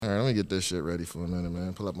right, let me get this shit ready for a minute,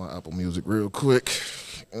 man. Pull up my Apple Music real quick.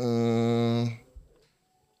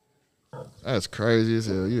 That's crazy as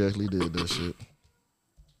hell. You actually did that shit.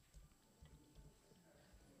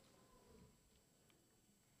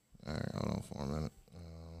 All right, hold on for a minute.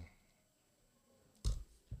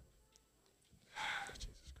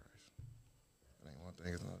 Jesus Christ. That ain't one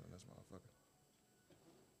thing, it's another. This motherfucker.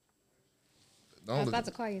 I was about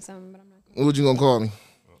to call you something, but I'm not. What you gonna call me?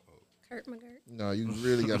 Kurt McGirt. No, you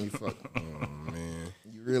really got me fucked. Oh, man.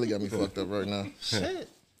 You really got me fucked up right now. Shit.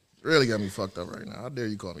 Really got me fucked up right now. How dare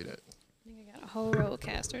you call me that? Nigga got a whole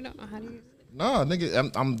roadcaster. Don't know how to use it. Nah,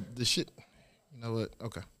 nigga, I'm the shit. You know what?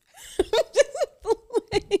 Okay.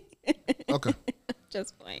 Okay.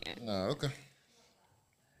 Just playing. Nah, okay.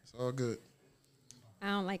 It's all good. I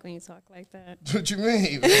don't like when you talk like that. What you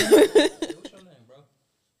mean, man? What's your name, bro?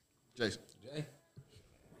 Jason. Jay?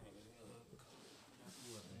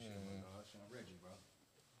 Reggie, bro.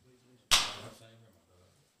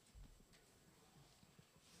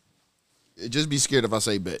 Just be scared if I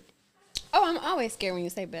say bet. Oh, I'm always scared when you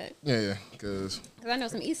say bet. Yeah, because. Because I know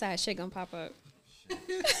some east side shit gonna pop up.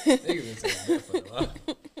 Niggas been saying that for a while.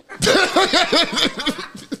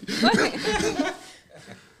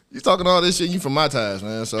 You talking all this shit, you from my ties,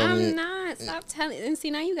 man. So I'm not. Stop telling. And see,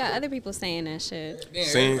 now you got other people saying that shit.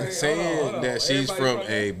 Saying that she's from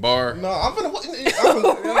a bar. No, I'm finna.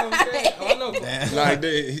 I know. Like,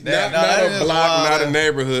 not a block, not a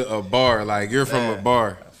neighborhood, a bar. Like, you're from a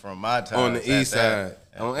bar. From my time. On the east side.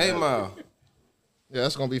 On 8 Mile. Yeah,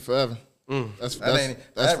 that's gonna be forever.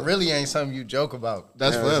 That really ain't something you joke about.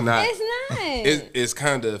 That's forever. It's not. It's not. It's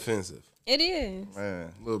kind of offensive. It is.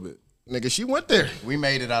 Man. A little bit. Nigga, she went there. We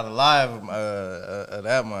made it out alive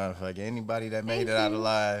that motherfucker. Anybody that made it out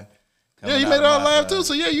alive. Yeah, you made it out alive too,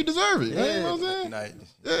 so yeah, you deserve it. Yeah, you know what I'm saying? Like,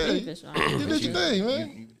 Yeah, you did your thing,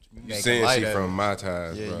 man. You saying she from my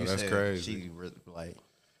ties, yeah, bro. you That's said crazy. She like,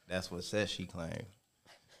 that's what says she claimed.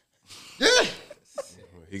 Yeah.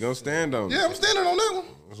 He gonna stand on it. Yeah, I'm standing on that one.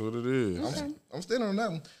 That's what it is. Okay. I'm standing on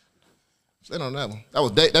that one. Standing on that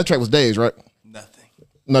one. That track was Dave's, right?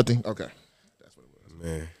 Nothing. Okay. That's what it was.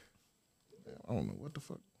 Man. I don't know what the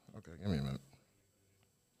fuck. Okay, give me a minute.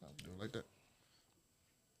 I'll do it like that.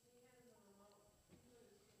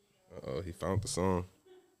 Uh-oh, he found the song.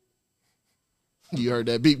 You heard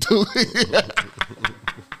that beat too.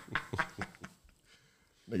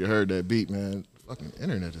 Nigga heard that beat, man. Fucking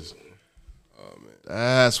internet is. Oh man.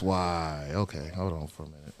 That's why. Okay, hold on for a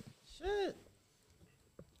minute. Shit.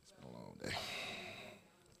 It's been a long day.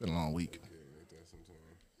 It's been a long week.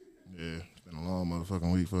 Yeah, it's been a long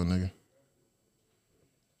motherfucking week for a nigga.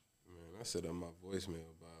 Man, I set up my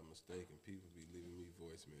voicemail by mistake and people be leaving me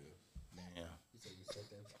voicemails. Damn. You said you set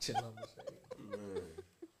that shit on mistake.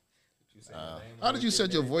 How did you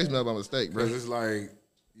set your voicemail by mistake, bro? Because it's like,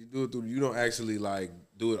 you do it through, you don't actually like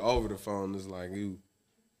do it over the phone. It's like you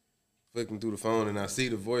flicking through the phone and I see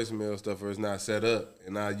the voicemail stuff or it's not set up.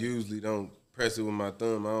 And I usually don't press it with my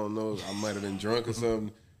thumb. I don't know. I might have been drunk or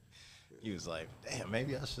something. He was like, damn,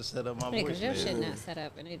 maybe I should set up my Because your shit voicemail. not set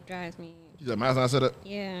up and it drives me. You said mine's not set up?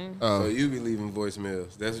 Yeah. So you be leaving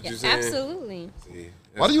voicemails. That's what Yeah, you're saying? absolutely. See,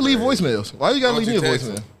 Why do you leave crazy. voicemails? Why you gotta Why leave don't me a you text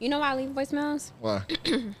voicemail? them? You know why I leave voicemails? Why?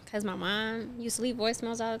 Because my mom used to leave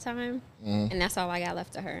voicemails all the time. And that's all I got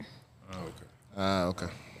left to her. Okay.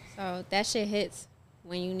 So that shit hits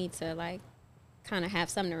when you need to, like, kind of have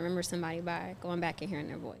something to remember somebody by going back and hearing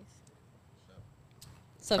their voice.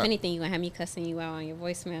 So if anything, you gonna have me cussing you out on your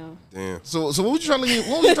voicemail. Damn. So what was you trying to leave?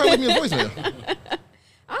 What was you trying to leave me a voicemail?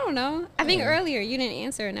 I don't know. I think earlier you didn't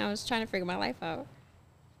answer, and I was trying to figure my life out.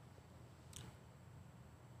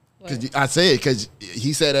 What? Cause I said because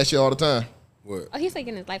he said that shit all the time. What? Oh, he's like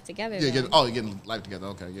getting his life together. Yeah. though. You're getting life together.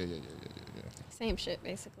 Okay. Yeah. Same shit,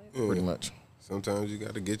 basically. Pretty much. Sometimes you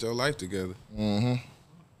got to get your life together. Been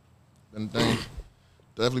a thing.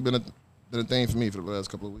 Definitely been a thing for me for the last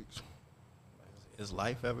couple of weeks. Is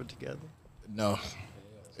life ever together? No,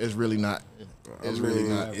 it's really not. It's really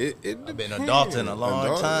not. I've been adulting a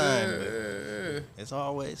long time. Yeah. It's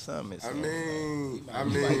always something. It's I You mean,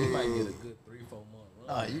 might get a good 3-4 month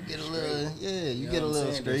run. you get a little, you get a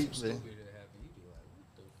little streak. But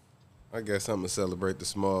I guess I'm going to celebrate the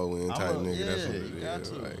small win type nigga. That's what you it got is.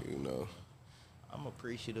 to. Like, you know, I'm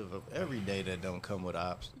appreciative of every day that don't come with an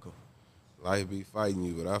obstacle. life be fighting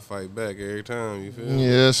you, but I fight back every time. You feel me?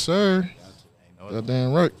 Yes, sir. Ain't no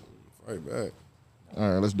Goddamn right. Fight back.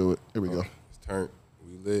 All right, let's do it. Here we go. It's turned.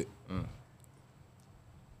 We lit.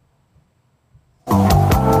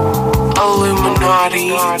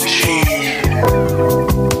 Illuminati.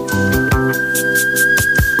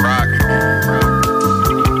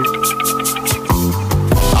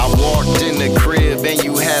 I walked in the crib and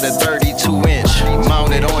you had a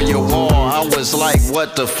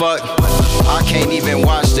what the fuck? I can't even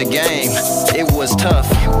watch the game, it was tough.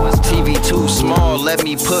 TV too small, let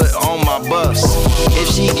me put on my buffs. If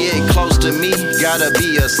she get close to me, gotta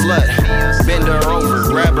be a slut. Bend her over,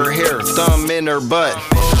 grab her hair, thumb in her butt.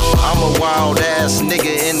 I'm a wild ass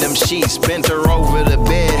nigga in them sheets. Bent her over the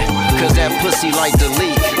bed, cause that pussy like to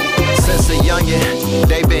leak. Since a youngin',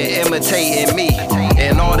 they been imitating me.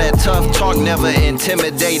 And all that tough talk never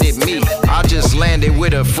intimidated me. I just landed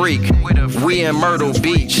with a freak. We in Myrtle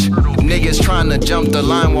Beach. Niggas tryna jump the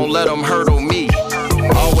line, won't let them hurdle me.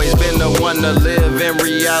 Always been the one to live in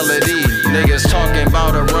reality. Niggas talking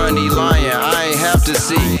about a runny lion, I ain't have to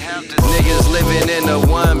see. Niggas living in a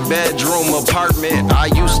 1-bedroom apartment. I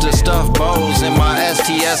used to stuff bowls in my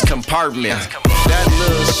STS compartment. That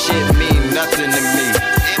little shit mean nothing to me.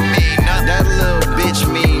 That little bitch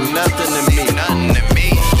mean nothing to me.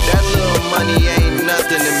 That little money ain't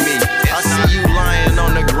nothing to me. I see you lying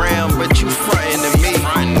on the ground, but you frontin' to me.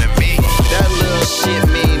 That little shit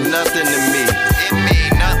mean nothing to me.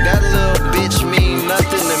 That little bitch mean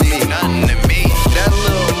nothing to me. That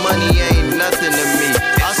little money ain't nothing to me.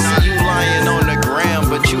 I see you lying on the ground,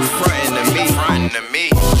 but you frontin' to me.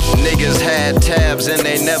 Niggas had tabs and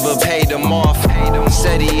they never paid them off.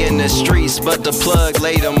 Said he in the streets, but the plug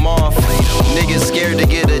laid him off. Niggas scared to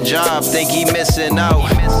get a job, think he missing out.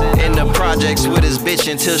 In the projects with his bitch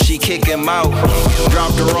until she kick him out.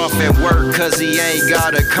 Dropped her off at work cause he ain't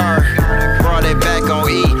got a car. Brought it back on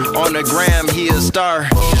E, on the gram he a star.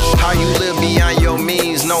 How you live beyond your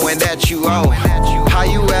means knowing that you owe? How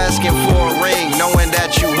you asking for a ring knowing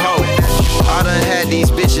that you hoe? I done had these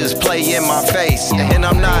bitches play in my face, and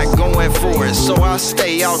I'm not going for it, so I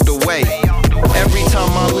stay out the way. Every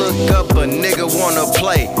time I look up, a nigga wanna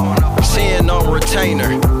play. Seeing on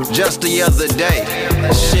retainer, just the other day.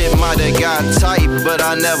 Shit might've got tight, but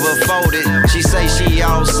I never folded. She say she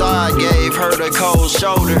outside, gave her the cold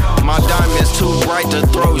shoulder. My diamond's too bright to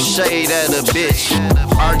throw shade at a bitch.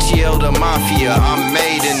 RTL the mafia, I'm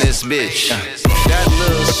made in this bitch. That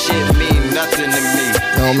little shit mean nothing to me.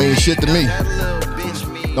 Don't mean shit to me. That little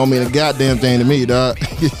bitch mean Don't mean a goddamn thing to me, dog.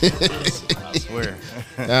 I swear.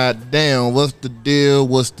 God damn, what's the deal?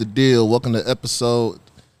 What's the deal? Welcome to episode.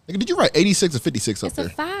 Nigga, did you write 86 or 56 up It's a there?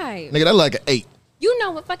 5. Nigga, that look like an 8. You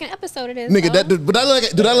know what fucking episode it is. Nigga, though. but that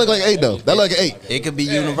look like an 8 though. That look like an 8. It could be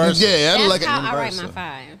universal. Yeah, that look like That's an how I write my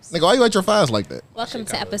universal. 5s. Nigga, why you write your 5s like that? Welcome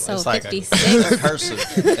to episode It's like 56. a cursive.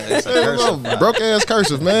 It's a cursive. Broke ass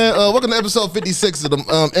cursive, man. Welcome to episode 56 of the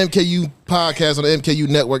MKU podcast on the MKU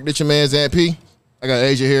network. This your man Zan P. I got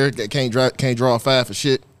Asia here. Can't draw a 5 for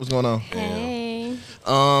shit. What's going on? Hey.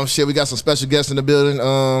 Shit, we got some special guests in the building.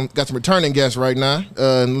 Got some returning guests right now.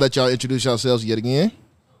 And let y'all introduce yourselves yet again.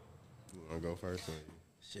 You wanna go first?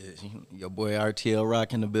 Shit, your boy RTL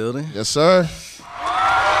Rock in the building. Yes, sir.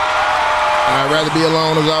 I'd rather be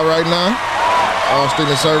alone as all right now. All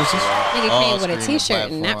streaming services. Nigga All came with a streaming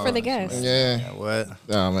t-shirt, not for the platforms. guests. Yeah. What?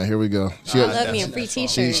 Oh man, here we go. I love me a free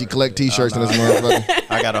t-shirt. She collect t-shirts in this motherfucker.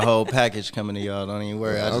 I got a whole package coming to y'all. Don't even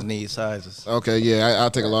worry. I just need sizes. Okay, yeah,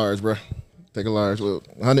 I'll take a large, bro. Take a large. Well,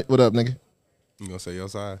 Hunnit, what up, nigga? You gonna say your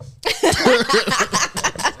size?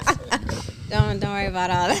 Don't worry about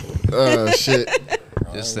all that. Shit.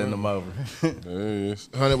 Just send them over. There it is.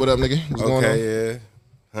 Hunnit, what up, nigga? What's going on? Okay, yeah.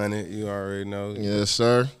 Hunnit, you already know. Yes,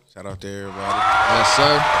 sir. Shout out to everybody. Yes,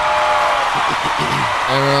 sir.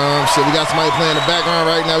 And shit, we got somebody playing in the background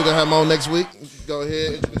right now. We're gonna have them on next week. Go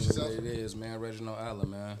ahead, introduce yourself. It is, man. Reginald Allen,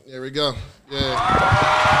 man. There we go. Yeah.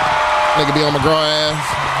 Nigga be on McGraw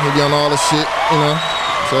ass. He be on all the shit, you know.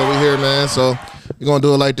 So we here, man. So we're gonna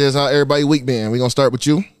do it like this. How everybody week been? We gonna start with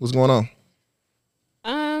you. What's going on?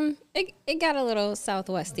 It got a little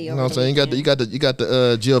southwesty. You know what I'm saying? You got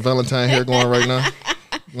the Jill Valentine hair going right now.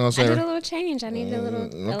 You know what I'm I did a saying? little change. I needed a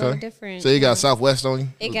little Okay. different. So you got Southwest on you?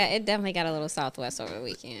 It definitely got a little southwest over the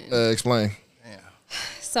weekend. Explain.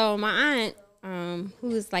 So my aunt,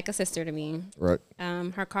 who's like a sister to me, Right.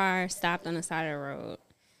 her car stopped on the side of the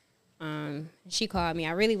road. She called me.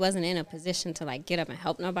 I really wasn't in a position to like get up and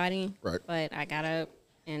help nobody. Right. But I got up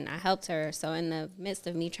and I helped her. So in the midst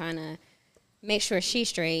of me trying to make sure she's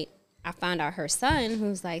straight, I found out her son,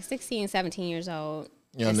 who's like 16, 17 years old,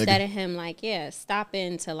 Young instead nigga. of him like,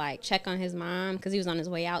 stopping to like check on his mom because he was on his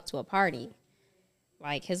way out to a party.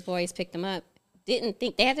 Like his boys picked him up. Didn't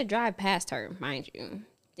think they had to drive past her, mind you.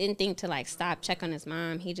 Didn't think to like stop, check on his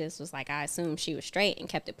mom. He just was like, I assumed she was straight and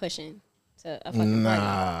kept it pushing to a fucking party.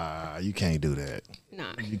 Nah, you can't do that.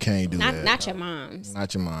 Nah. You can't do that. Not your mom's.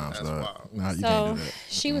 Not your mom's, though. Nah, you So can't do that.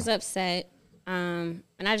 she was upset. And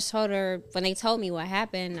I just told her, when they told me what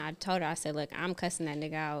happened, I told her, I said, look, I'm cussing that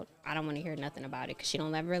nigga out. I don't want to hear nothing about it because she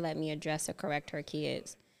don't ever let me address or correct her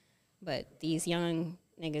kids. But these young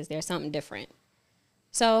niggas, there's something different.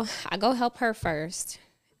 So I go help her first.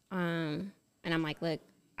 And I'm like, look,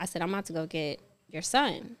 I said, I'm about to go get your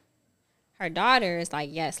son. Her daughter is like,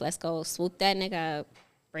 yes, let's go swoop that nigga up,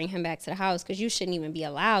 bring him back to the house, because you shouldn't even be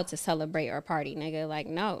allowed to celebrate or party, nigga. Like,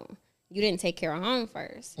 no, you didn't take care of home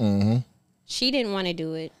first. Mm-hmm. She didn't want to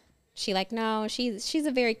do it. She like, no, she's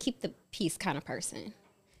a very keep the peace kind of person.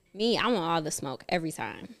 Me, I want all the smoke every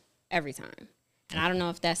time. Every time. And I don't know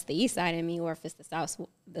if that's the east side in me or if it's the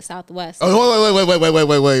southwest. Oh,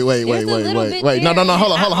 wait. No.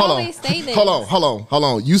 Hold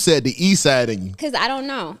on. You said the east side in you. Because I don't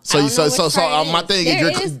know. So my thing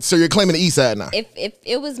is you're claiming the east side now. If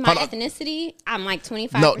it was my etanicity, I'm like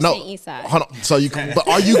 25% east side. Hold on. So but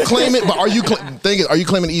are you claiming? Are you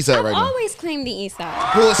claiming the east side right now? I always claim the east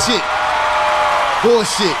side.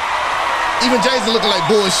 Bullshit. Even Jason looking like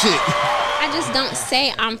bullshit. I just don't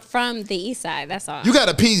say I'm from the east side. That's all. You got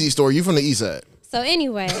a Peasy story. You from the east side. So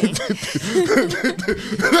anyway.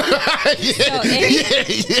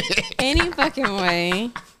 Any fucking way.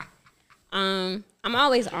 I'm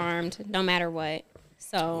always armed, no matter what.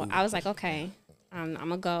 So I was like, okay, I'm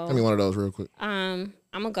gonna go. Give me one of those real quick. I'm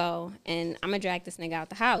gonna go and I'm gonna drag this nigga out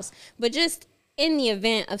the house. But just in the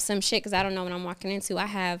event of some shit, because I don't know what I'm walking into,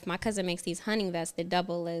 my cousin makes these hunting vests that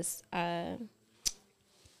double as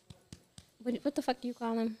what the fuck do you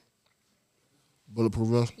call them? Bulletproof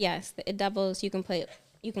vest? Yes, it doubles. You can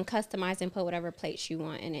customize and put whatever plates you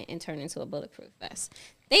want in it and turn it into a bulletproof vest.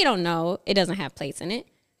 They don't know it doesn't have plates in it.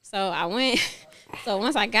 So I went. So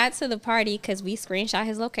once I got to the party, because we screenshot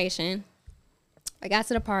his location, I got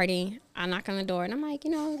to the party. I knock on the door and I'm like,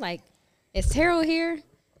 is Terrell here?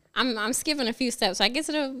 I'm skipping a few steps. So I get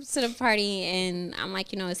to the party and I'm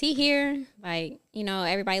like, is he here? Like,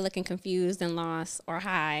 everybody looking confused and lost or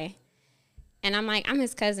high. And I'm like, I'm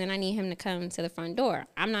his cousin. I need him to come to the front door.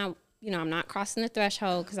 I'm not crossing the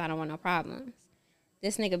threshold because I don't want no problems.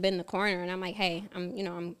 This nigga been in the corner, and I'm like, hey,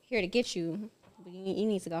 I'm here to get you. But you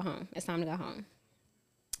need to go home. It's time to go home.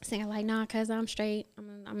 This nigga like, nah, cuz I'm straight.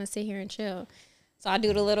 I'm gonna sit here and chill. So I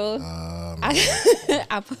do the little,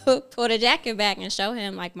 I pull the jacket back and show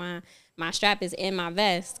him like my strap is in my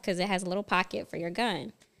vest because it has a little pocket for your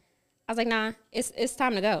gun. I was like, nah, it's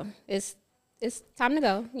time to go. It's time to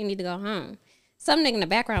go. You need to go home. Some nigga in the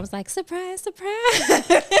background was like, surprise, surprise.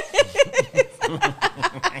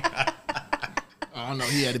 I don't know.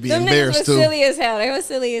 He had to be Them embarrassed niggas too. was silly as hell. They were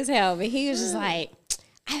silly as hell. But he was just like,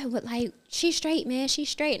 I would like, she's straight, man. She's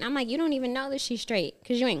straight. And I'm like, you don't even know that she's straight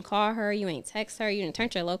because you ain't call her. You ain't text her. You didn't turn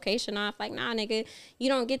your location off. Like, nah, nigga, you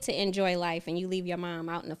don't get to enjoy life and you leave your mom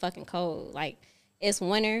out in the fucking cold. Like, it's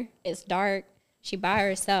winter. It's dark. She by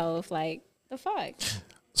herself. Like, the fuck?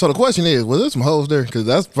 So the question is, was there some hoes there? Because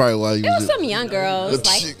that's probably why you. There was some young girls.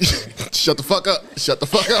 Like, shut the fuck up. Shut the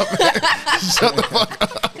fuck up. Shut the fuck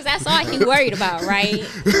up. Because that's all he worried about, right?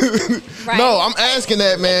 Right? No, I'm asking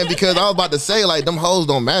that, man, because I was about to say, like, them hoes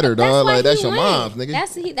don't matter, dog. Like, that's your mom's,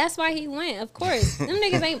 nigga. That's why he went, of course. Them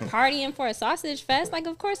niggas ain't partying for a sausage fest. Like,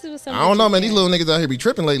 of course it was some. I don't know, man. These little niggas out here be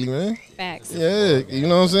tripping lately, man. Facts. Yeah, you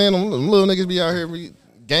know what I'm saying? Them little niggas be out here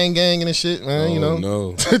gang and shit, man,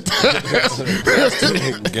 No. That's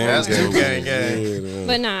too gang.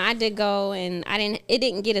 But no, I did go and it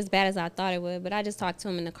didn't get as bad as I thought it would, but I just talked to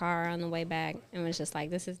him in the car on the way back and was just like,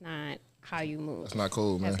 this is not how you move. That's not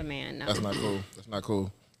cool, man. As a man, no. That's not cool. That's not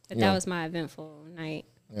cool. But that was my eventful night.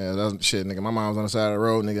 Yeah, that's shit, nigga. My mom's on the side of the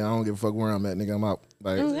road, nigga. I don't give a fuck where I'm at, nigga. I'm out.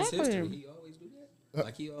 Like, It's history. He always do that.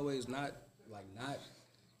 Like, he always not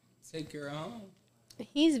take care of home.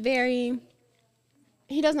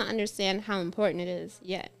 He doesn't understand how important it is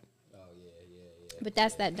yet. Oh, yeah. But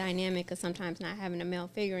that's that dynamic of sometimes not having a male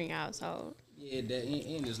figuring out. So yeah, that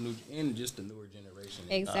and just the newer generation.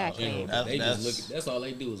 Exactly. That's all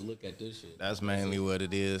they do is look at this shit. That's mainly what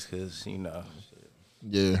it is, cause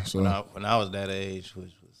yeah. So when I was that age,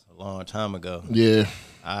 which was a long time ago, yeah,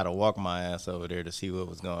 I had to walk my ass over there to see what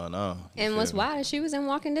was going on. And what's wild is she was in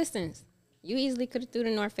walking distance. You easily could have threw the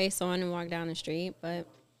North Face on and walked down the street, but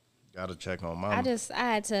Gotta check on mama. I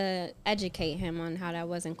had to educate him on how that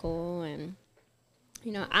wasn't cool, and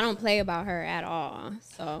I don't play about her at all.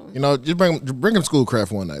 So just bring him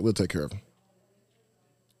Schoolcraft one night. We'll take care of him.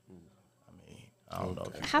 I don't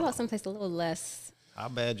know. How about someplace a little less? How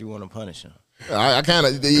bad you want to punish him? I kind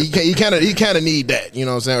of he kind of need that. You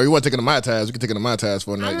know what I'm saying? Or you want to take him to my ties? We can take him to my ties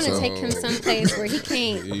for a night. I'm gonna take him someplace where he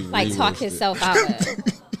can't talk himself out of.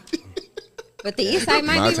 But the east side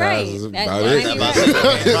might be right.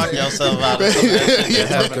 Knock yourself out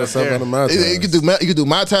of my ties. You could do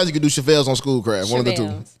my ties. You could do Chevelle's on Schoolcraft. One of the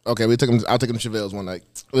two. Okay, I'll take him to Chevelle's one night.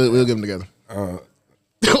 We'll get them together.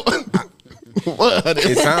 What?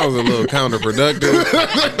 It sounds a little counterproductive,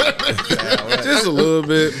 just a little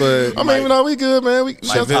bit. But I mean, we good, man. We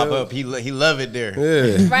Might pop up. He love it there.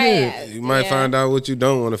 yeah, Right. you might find out what you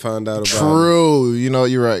don't want to find out about. True. You know,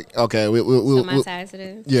 you're right. Okay, So my size it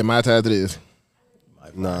is. yeah, my ties it is.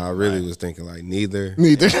 Nah, I really was thinking like neither.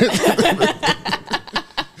 Neither.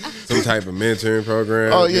 Some type of mentoring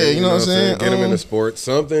program. Oh, yeah, you know what I'm saying? Get him into sports,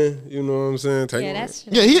 something. You know what I'm saying? Take Yeah, him that's.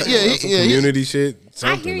 some community shit. I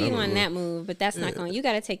Something, hear you don't on know. that move, but that's not going. You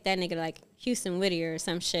got to take that nigga to like Houston Whittier or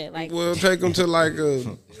some shit. Like, Well, take him to like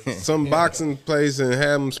some boxing place and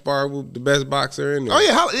have him spar with the best boxer in there.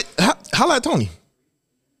 Oh yeah, holla at Tony.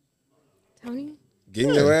 Tony.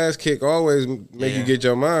 Getting your ass kicked always make you get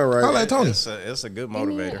your mind right. Holla at Tony. It's a good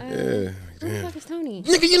motivator. Yeah. Who the fuck is Tony?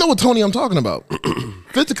 Nigga, you know what Tony I'm talking about.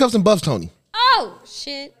 Fisticuffs and buffs Tony. Oh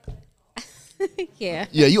shit. Yeah.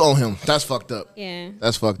 Yeah, you owe him. That's fucked up. Yeah.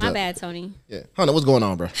 That's fucked My up. bad, Tony. Yeah. Hunnit, what's going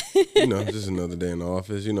on, bro? You know, just another day in the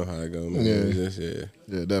office. You know how it goes. Man. Yeah. Just, Yeah,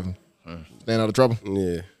 definitely. Staying out of trouble.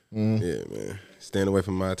 yeah. Yeah, man. Staying away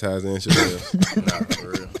from my ties and Chanel. Nah, for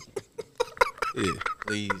real. Yeah.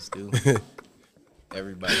 Please do.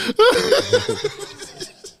 Everybody.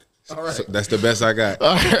 All right. So that's the best I got.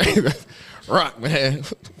 All right. Rock, man.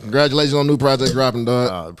 Congratulations on new project dropping, dog.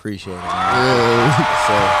 I appreciate it, man.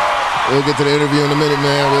 Yeah. So we'll get to the interview in a minute,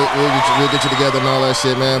 man. We'll get you together and all that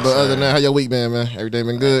shit, man. But other than that, how your week been, man? Everything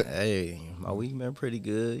been good? Hey, my week been pretty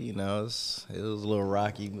good. You know, it was a little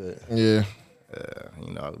rocky, but Yeah.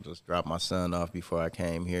 you know, I just dropped my son off before I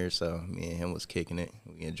came here, so me and him was kicking it.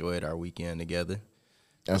 We enjoyed our weekend together.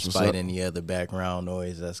 That's what's Despite up. any other background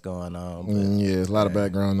noise that's going on, but Yeah, there's a lot of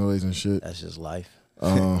background noise and shit. that's just life.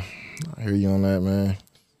 I hear you on that, man.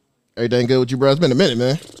 Everything good with you, bro? It's been a minute,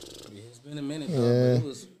 man. Yeah, it's been a minute, though, Yeah. but it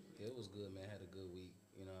was good, man. Had a good week.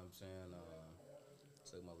 You know what I'm saying?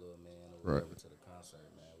 Took my little man over to the concert,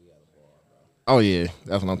 man. We had a ball, bro. Oh, yeah.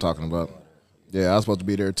 That's what I'm talking about. Yeah, I was supposed to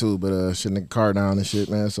be there, too, but shit, nigga car down and shit,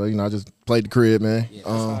 man. So, you know, I just played the crib, man. Yeah, that's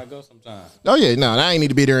how I go sometimes. Oh, yeah. No, I ain't need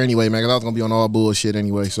to be there anyway, man, because I was going to be on all bullshit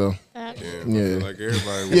anyway, so. Yeah. Yeah. Like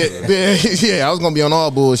everybody. Yeah, I was gonna be on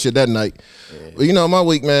all bullshit that night. But you know, my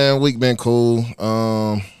week been cool.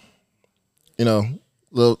 You know,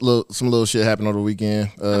 some little shit happened over the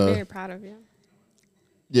weekend. I'm very proud of you.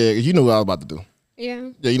 Yeah, you knew what I was about to do. Yeah.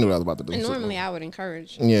 Yeah, you knew what I was about to do. And So, normally I would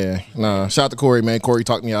encourage. yeah, nah. Shout out to Corey, man. Corey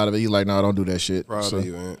talked me out of it. He's like, nah, don't do that shit. Proud of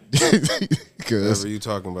you, man. Cause Whatever you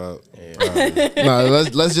talking about. nah,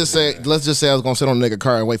 let's just say I was gonna sit on the nigga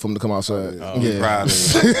car and wait for him to come outside. I'm proud of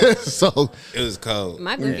you. So It was cold.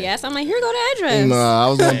 My goofy ass, I'm like, here go the address. nah, I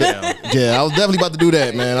was gonna yeah, I was definitely about to do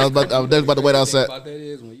that, man. I was definitely about to wait The outside. thing about that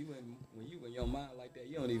is when you in your mind like that,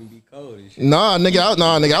 you don't even be cold and shit. Nah, nigga,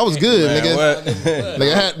 I was good, Man, nigga. what?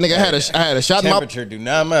 Nigga, I had a shot in my Temperature do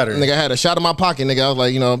not matter. nigga. I had a shot in my pocket, nigga. I was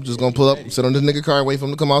like, you know, I'm just gonna pull up, sit on this nigga car, wait for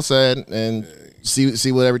him to come outside, and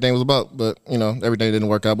see what everything was about. But you know, everything didn't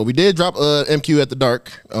work out. But we did drop MQ at the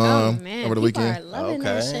dark Oh man, over the people weekend. are loving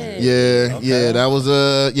that Okay. shit. Yeah, that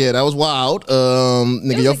was wild. It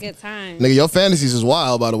Nigga, was your a good time. nigga, your fantasies is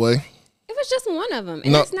wild, by the way. It was just one of them,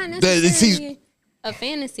 and No, it's not that- it's- necessarily a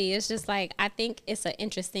fantasy. It's just like I think it's an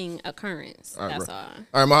interesting occurrence. That's bro. all. All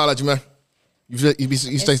right, I'ma holla at you, man. You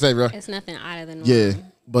stay safe, bro. It's nothing out of the norm. Yeah,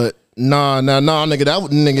 but nah,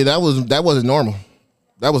 nigga, that wasn't normal.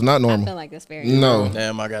 That was not I normal. feel like that's very No.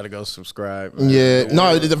 Damn, I gotta go subscribe. Yeah,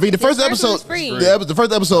 no, the first first episode, one was free. yeah, the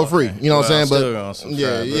first episode free. You know what Well, I'm I'm saying? still gonna But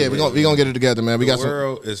subscribe, yeah, but we gonna get it together, man. We The got some.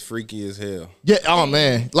 world is freaky as hell. Yeah, oh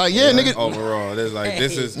man, like yeah, nigga, Overall, there's like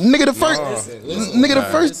this is nigga the first, nigga the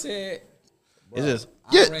I first. said, It's just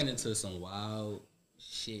Yeah. I ran into some wild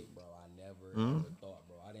shit, bro. I never thought,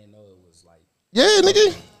 bro. I didn't know it was like Yeah,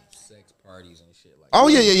 nigga. sex parties and shit like Oh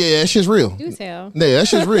yeah, that shit's real. Do tell. Yeah, that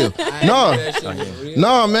shit's real. No, that shit was real.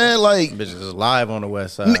 no, man, like bitches is live on the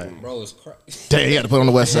west side. Bro, it's crazy. damn, you got to put it on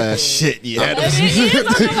the west side. Shit, yeah. But it is on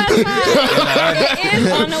the west side. It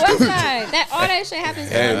is on the west side. All that shit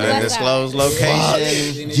happens on the west Disclose side.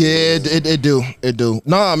 location. Yeah, it do.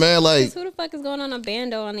 Nah, man, like Who the fuck is going on a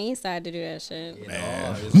bando on the east side to do that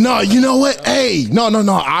shit? no, you know what? Hey, no.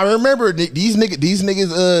 I remember these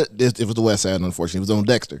niggas. It was the west side, unfortunately. It was on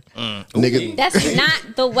Dexter. Nigga, That's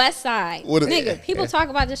not the west side. What- Nigga, people talk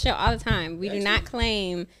about this shit all the time. We do not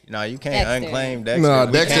claim. No, you can't Dexter. unclaim Dexter. No,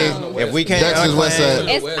 We Dexter- can't- If we can't Dexter's west side.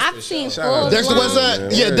 unclaim, I've seen full Dexter west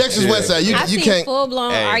side. Yeah, Dexter's west side. I've You seen can't. full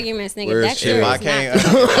blown Hey, arguments, nigga. where's Dexter shit? is if I not. can't,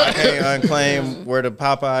 if I can't unclaim where the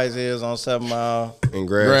Popeyes is on 7 Mile. and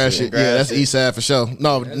Grass grass shit. shit. Yeah, That's the east side for sure.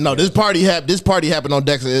 No, this party happened on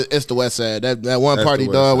Dexter. It's the west side. That one That's party, the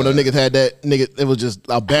west dog. When side. the niggas had that nigga, it was just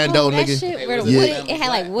a bando, that nigga. shit where the Yeah. wooded, it had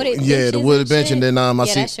like wooded Yeah, benches the wooded and bench, shit. and then I yeah,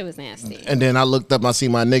 see, that shit was nasty. and then I looked up, I see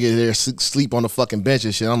my nigga there sleep on the fucking bench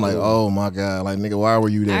and shit. I'm like, oh my god, like nigga, why were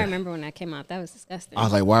you I there? remember when that came out. That was disgusting. I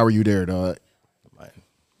was like, why were you there, dog?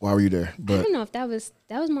 Why were you there? I But don't know if that was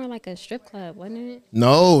more like a strip club, wasn't it?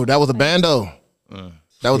 no, that was a bando.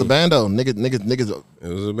 That was a bando. Niggas. It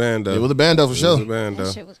was a bando. It was a bando for It sure. was a bando.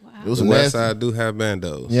 That shit was wild. It was The a west nasty. side do have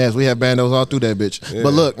bandos. Yes, we have bandos all through that bitch. Yeah.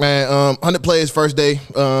 But look, man, Hunnit plays first day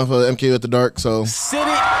for MQ at the dark. So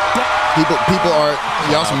people are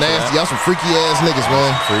y'all some nasty, y'all some freaky ass niggas,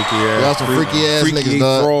 man. Freaky ass. Y'all some freaky ass niggas,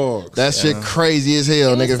 dog. frogs. That shit crazy as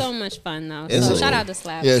hell, It was nigga. so much fun though. It's So a- shout out to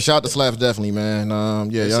Slaps. Yeah, shout out to Slaps definitely, man. Yeah,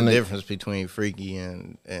 There's y'all a niggas. difference between freaky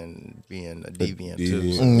and being a deviant too.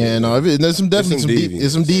 deviant. Yeah, no, there's some definitely some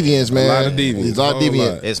there's some deviants, man. lot of deviants. There's a lot of A whole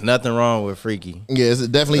deviant. lot. It's nothing wrong with freaky. Yeah, it's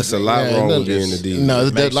definitely That's a lot yeah, wrong no, with being a deviant. No,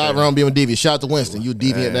 there's Make a lot sure. wrong being a deviant. Shout out to Winston, you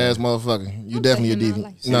deviant ass motherfucker. You definitely a taking my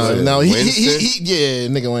deviant. life. No, he Winston? yeah,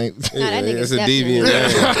 nigga ain't. Nah, that Yeah, nigga's it's a definitely-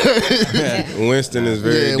 deviant name. Winston is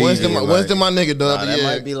very Yeah, deviant. Winston, my nigga, dog. Nah, but that yeah.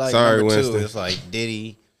 might be like Sorry, number Winston. 2. It's like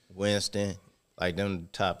Diddy, Winston, like them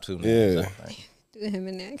top 2 Yeah. niggas. I think. Do him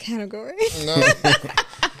in that category. No.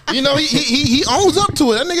 You know, he owns up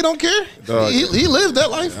to it. That nigga don't care. Dog. He lived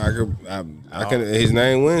that life. I can. His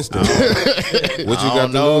name Winston. What you I got don't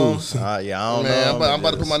to know. lose? Yeah, I don't Man, know. I'm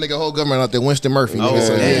about to put my nigga whole government out there, Winston Murphy. Oh, nigga.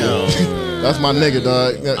 So, damn. That's my nigga,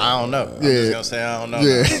 dog. I don't know. I'm Yeah. just gonna say I don't know.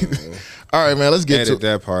 Yeah. All right, man. Let's get Edit to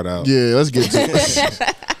that part out. Yeah, let's get to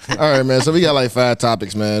it. All right, man. So we got like 5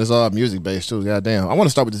 topics, man. It's all music based too. Goddamn. I want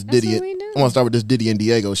to start with this That's Diddy. what we do. I want to start with this Diddy and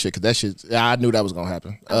Diego shit because that shit. I knew that was gonna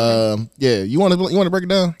happen. Yeah. You want to break it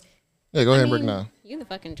down? Yeah, go ahead and break it down. You the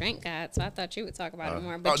fucking drink god, so I thought you would talk about it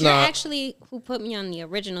more. oh, But you're nah. actually who put me on the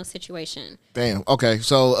original situation. Damn. Okay.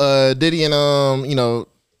 So Diddy and you know,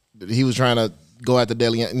 he was trying to go at the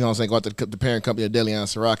Deleon, you know what I'm saying, go at the parent company of Deleon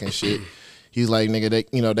Ciroc and shit. He's like, nigga,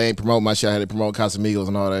 they ain't promote my shit. I had to promote Casamigos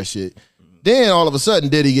and all that shit. Then all of a sudden,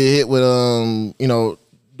 Diddy get hit with you know,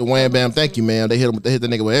 the wham bam, thank you, man. They hit the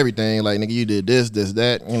nigga with everything. Like, nigga, you did this,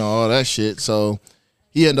 that, you know, all that shit. So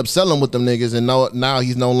he ended up selling with them niggas, and now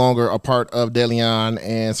he's no longer a part of Deleon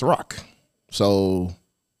and Ciroc. So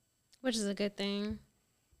Which is a good thing.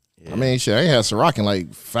 I mean, shit, I ain't had Ciroc in like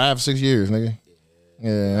 5-6 years, nigga.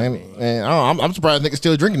 Yeah, I'm surprised niggas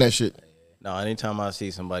still drinking that shit. No, anytime I see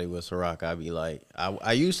somebody with Ciroc, I be like,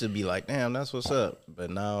 I used to be like, damn, that's what's up. But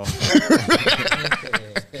now,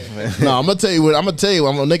 No, I'm gonna tell you. I'm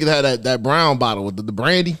a nigga that had that brown bottle with the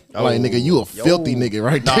brandy. Like, nigga, you a filthy nigga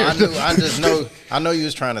right no, there. I know you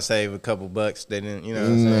was trying to save a couple bucks. They didn't, you know what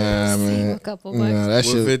I'm saying? Nah, Save man. a couple Nah, bucks. that What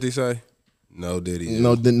shit. 50 say? No Diddy.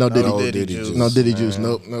 No Diddy. Diddy juice. No Diddy juice.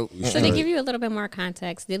 Nope. So to give you a little bit more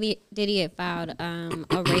context, Diddy had filed a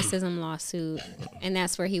racism lawsuit, and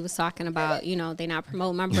that's where he was talking about, you know, they not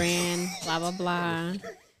promote my brand, blah blah blah.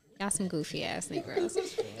 Y'all some goofy ass Negroes.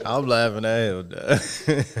 I'm laughing at him. dog.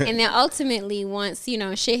 And then ultimately, once you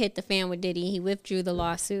know shit hit the fan with Diddy, he withdrew the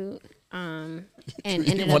lawsuit, and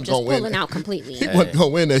ended up wasn't just gonna win. pulling out completely. He wasn't gonna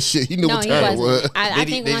win that shit. He knew No, what he time it wasn't. was. I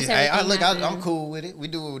think once everything happened, I'm cool with it. We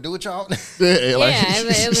do what y'all. Yeah, like, yeah,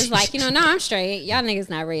 it was like, you know, no, I'm straight. Y'all niggas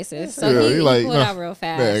not racist. So yeah, he like, pulled nah. out real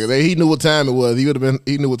fast. Yeah, he knew what time it was. He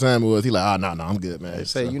knew what time it was. He like, no, I'm good, man.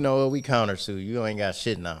 Say, you know what? We counter sue. You ain't got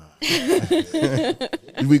shit now.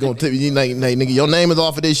 We gonna tell you, like, nigga, your name is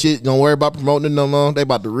off of this shit. Don't worry about promoting it no more. They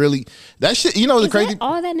about to really that shit. You know the Is crazy? that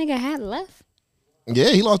all that nigga had left? Yeah,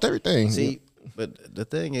 he lost everything. See, but the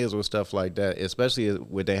thing is with stuff like that, especially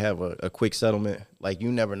when they have a quick settlement, like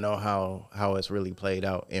you never know how it's really played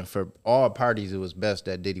out. And for all parties, it was best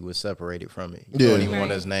that Diddy was separated from it. You Yeah. don't even want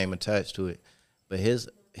Right. his name attached to it. But his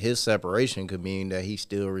separation could mean that he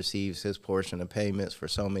still receives his portion of payments for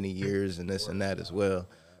so many years and this and that as well.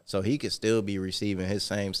 So he could still be receiving his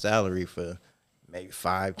same salary for maybe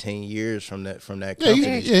 5-10 years from that Yeah,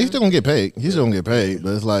 company. he's still gonna get paid. He's still gonna get paid.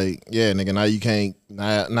 But it's like, yeah, nigga, now you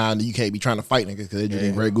can't be trying to fight niggas because they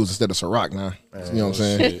drinking Grey Goose instead of Ciroc now. You know what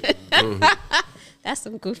I'm saying? That's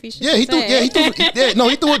some goofy shit. Yeah, to he threw say. he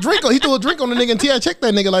threw a drink on the nigga and T.I. checked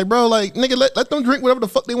that nigga like, bro, like, nigga, let them drink whatever the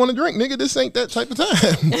fuck they want to drink, nigga. This ain't that type of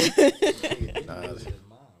time.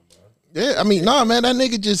 Yeah, I mean, nah, man, that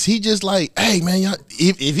nigga he just like, hey, man, y'all,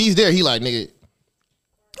 if he's there, he like, nigga,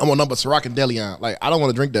 I'm on number Ciroc and Deleon. Like, I don't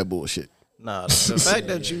want to drink that bullshit. Nah, the fact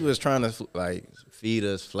that you was trying to like feed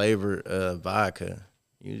us flavored vodka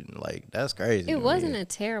You like that's crazy. It to me. wasn't a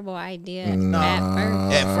terrible idea at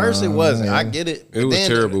first. At first, it wasn't. I get it. It was Then,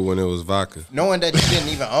 terrible when it was vodka. Knowing that you didn't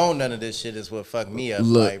even own none of this shit is what fucked me up.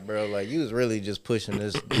 Look. Like, bro, like you was really just pushing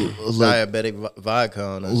this diabetic vodka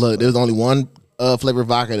on us. Look, there's only one flavor of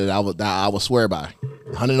vodka that I would swear by.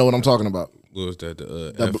 Honey know what I'm talking about. What was that?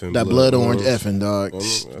 That blood orange effing, dog.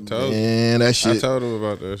 I told Man, that shit. I told him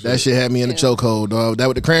about that shit. That shit had me in the chokehold, dog. That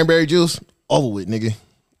with the cranberry juice, over with, nigga.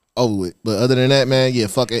 Over with. But other than that, man, yeah,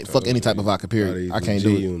 fuck any type of vodka, period. I can't do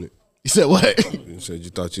it. Unit. You said what? You said you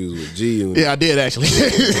thought you was with G Unit. Yeah, I did actually.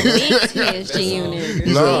 He Unit.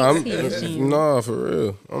 No, for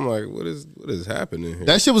real. I'm like, what is happening here?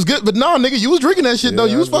 That shit was good, but no, nigga, you was drinking that shit though.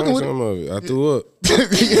 You was I fucking with drank it. some of it. I threw up.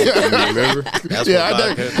 Remember? That's Yeah, what I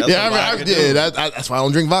vodka, did. that's Yeah, what I vodka did. do. That's why I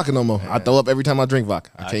don't drink vodka no more. I throw up every time I drink vodka.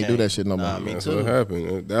 I can't do that shit no more. Nah, me That's too. what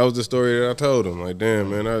happened. That was the story that I told him. Like, damn,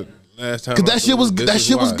 man, last time. Cause I that shit threw was up, this that is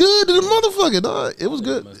shit was why. good to the motherfucker, dog. It was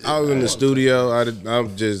good. I was in the studio.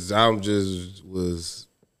 I'm just was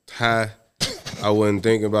high. I wasn't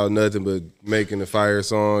thinking about nothing but making a fire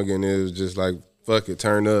song, and it was just like, fuck it,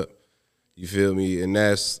 turn up. You feel me? And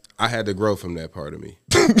I had to grow from that part of me.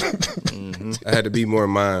 I had to be more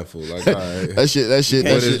mindful. Like, all right, That shit. what does shit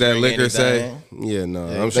that drink liquor say? anything. Yeah, no,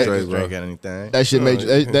 Yeah, I'm straight, bro. drink anything. That shit made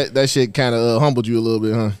you, that shit kind of humbled you a little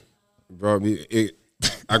bit, huh? Brought me.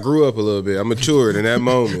 I grew up a little bit. I matured in that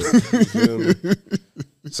moment. You feel me?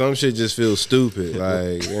 Some shit just feels stupid.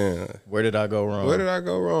 Like, yeah. Where did I go wrong? Where did I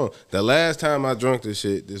go wrong? The last time I drunk this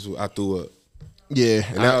shit, I threw up, Yeah,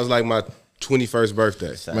 and that was like my 21st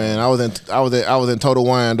birthday. man. I was in Total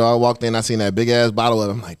Wine, dog. I walked in, I seen that big ass bottle of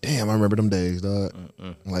it. I'm like, damn, I remember them days, dog.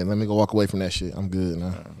 I'm like, let me go walk away from that shit. I'm good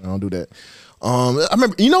now. I don't do that. I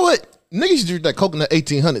remember. You know what? Niggas used to drink that coconut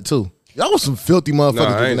 1800 too. Y'all was some filthy motherfuckers.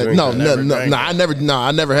 Nah, I ain't drinking that. drink that.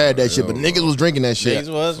 I never had that shit. But niggas was drinking that shit.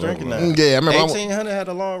 Niggas was drinking that. Yeah, I remember. 1800 had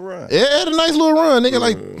a long run. Yeah, it had a nice little run, nigga.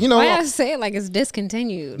 Like, you know, Why y'all say it like it's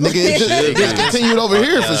discontinued? nigga, it discontinued over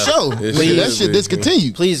here for sure. It Nigga, that should shit be.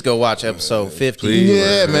 discontinued. Please go watch episode 50. Please.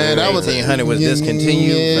 Yeah, man, that was 1800 was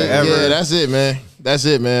discontinued forever. Yeah, that's it, man. That's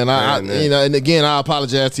it, man. You know, and again, I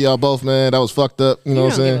apologize to y'all both, man. That was fucked up. You know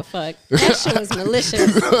what I'm saying? Give a fuck. That shit was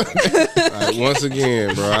malicious. Like, once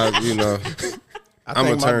again, bro, I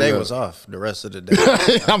think my day was off the rest of the day.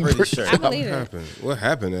 I'm pretty sure. I believe it. What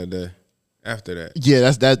happened that day? After that, Yeah,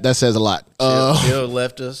 that says a lot. Chill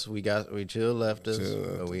left us. Chill left us.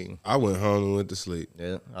 But I went home and went to sleep.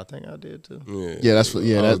 yeah, I think I did too. That's pretty.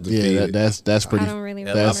 I don't really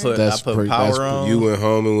Yeah, remember. I put power on. You went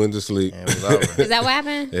home and went to sleep. And it was over. Is that what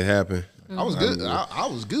happened? It happened. I was good. I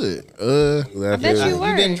was good. I bet you were.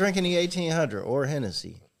 You didn't drink any 1800 or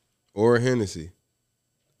Hennessy. Or Hennessy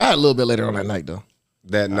I had a little bit later on that night though.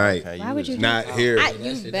 that night. Okay, Why would you? Not here.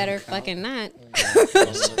 You better fucking not.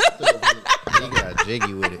 You got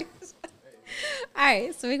jiggy with it. All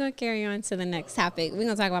right, so we're gonna carry on to the next topic. We're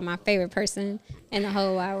gonna talk about my favorite person in the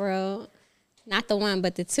whole wide world. Not the one,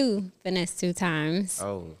 but the two. Finesse 2 times.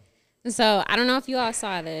 Oh, So I don't know if you all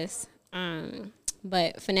saw this,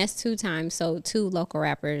 but Finesse 2 times sold 2 local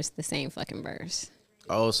rappers the same fucking verse.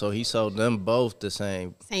 oh, so he sold them both the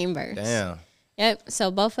same. Same verse. Damn. Yep.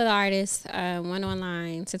 So both of the artists went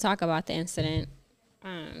online to talk about the incident.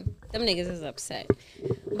 Them niggas is upset,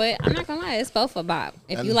 but I'm not gonna lie, it's both a bop.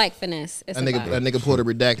 If you like Finesse, it's That a bop. nigga pulled a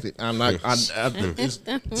redacted. I'm not. It's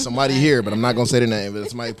somebody here, but I'm not gonna say the name. But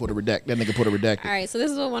somebody pulled a redact. That nigga pulled a redacted. All right, so this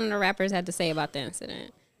is what one of the rappers had to say about the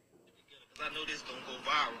incident. I know this gonna go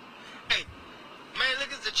viral. Hey, man, look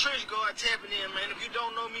at the trench guard tapping in, man. If you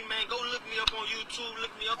don't know me, man, go look me up on YouTube,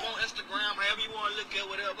 look me up on Instagram, however you want to look at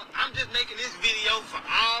whatever. I'm just making this video for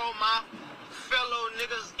all my fellow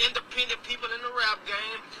niggas, independent people in the rap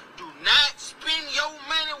game. Do not spend your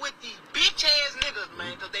money with these bitch ass niggas,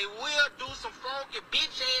 man, because they will do some funky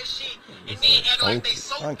bitch ass shit and then act like they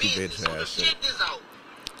so Funky busy. bitch So the ass shit shit. is out.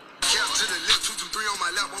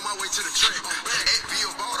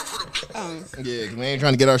 Yeah, 'cause we ain't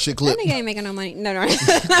trying to get our shit That clipped. nigga ain't making no money. No. Yeah,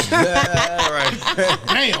 right.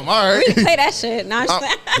 Damn. All right. Play that shit. No, I'm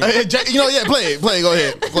just saying. You know, yeah. Play it. Go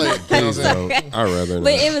ahead. Play it. You know what I'm saying? Okay. I'd rather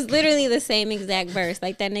But not. it was literally the same exact verse.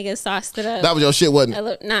 Like that nigga sauced it up. That was your shit, wasn't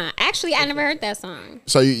it? Nah, actually, I never heard that song.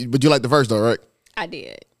 So, but you like the verse though, right? I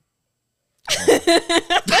did.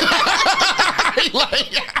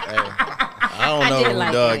 I don't I know did who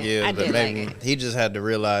like Dog it. is, I but did maybe like it. he just had to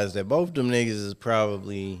realize that both them niggas is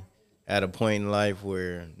probably at a point in life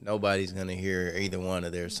where nobody's gonna hear either one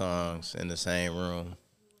of their songs in the same room.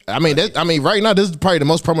 I mean, right now this is probably the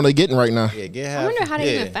most promo they're getting right now. Yeah, get I half. wonder how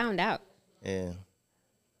they yeah, even found out. Yeah,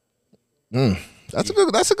 That's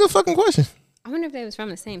a good fucking question. I wonder if they was from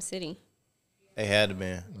the same city. They had to be.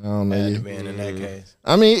 I don't know. Had to be in that case.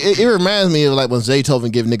 I mean, it reminds me of like when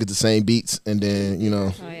Zaytoven give niggas the same beats, and then Oh yeah,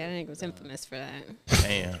 that nigga was infamous for that.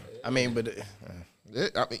 Damn. I mean, but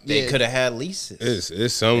I mean, they could have had leases.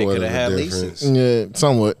 It's somewhat of a difference. Yeah,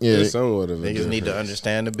 somewhat. Yeah, It's somewhat of a Niggas difference. need to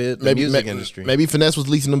understand a bit the music industry. Maybe Finesse was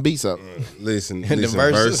leasing them beats out. Listen, The listen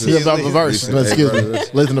verses. Yeah, about the verse. Listen, Excuse me. hey,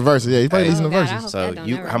 Listen to verses. Yeah, he probably leasing the God, I verses. hope So that don't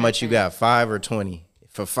you, never how much you happen. got? 5 or 20?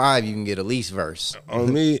 For 5, you can get a lease verse.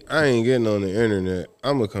 On me, I ain't getting on the internet.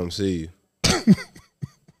 I'm gonna come see you.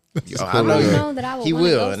 Yo, I I know don't you. know that I would He wanna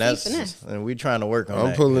will, go and see that's Finesse. and we trying to work on I'm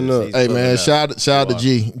that. pulling 'cause up. he's Hey pulling man, up. shout out to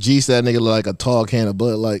G. G said that nigga look like a tall can of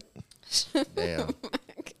Bud Light. Damn.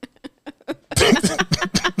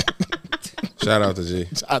 Shout out to G.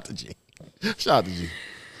 Shout out to G. Shout out to G.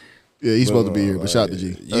 Yeah, he's supposed to be here, but shout out to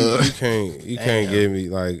G. You can't give me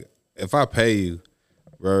like if I pay you,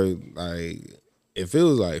 bro. Like if it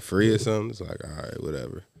was like free or something, it's like all right,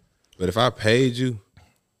 whatever. But if I paid you,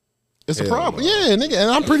 It's a hell problem. no. Yeah, nigga,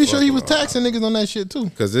 and I'm pretty sure he was taxing niggas on that shit too.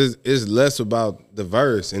 because it's less about the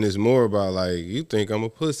verse and it's more about like you think I'm a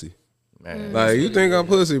pussy. Man. Like you think I'm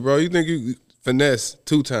pussy, bro. You think you finesse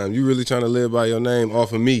 2 times. You really trying to live by your name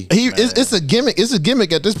off of me. It's a gimmick. It's a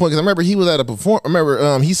gimmick at this point because I remember he was at a perform. I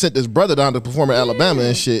remember he sent his brother down to perform at Alabama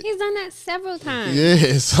and shit. He's done that several times.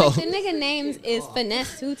 Yeah, so The nigga names is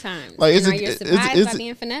Finesse 2 times. like And are you surprised by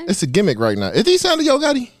being Finesse? it's a gimmick right now. Is he sounding Yo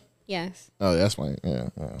Gotti? Yes. Oh, that's fine. Yeah.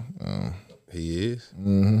 He is.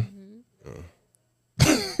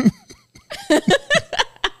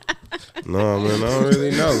 No, man, I don't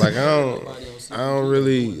really know. Like I don't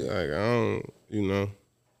really like I don't. You know,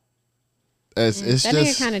 It's That just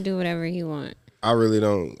nigga kind of do whatever he want. I really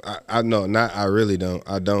don't. I know not. I really don't.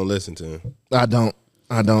 I don't listen to him. I don't.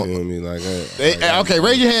 You know what I mean? Like, Okay,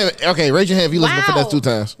 raise your hand. Okay, raise your hand if you listen to Finesse 2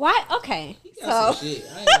 times. Why? Okay. So Shit,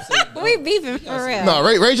 I ain't gonna say no. we beefing for real. No,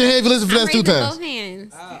 raise your hand if you listen to I'm Finesse 2 raising times. both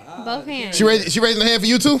hands. Both hands. She raising the hand for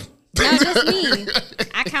you too. No, just me.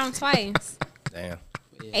 I count twice. Damn.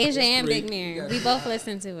 Asia and Big Mirror. We both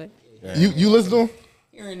listen to it. You listen to him?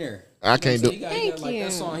 Here and there. I can't do He it. got, Thank like you.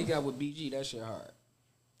 that song he got with BG. That shit hard.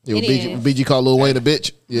 Yeah, It is. BG called Lil Wayne a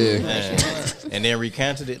bitch. Yeah. And then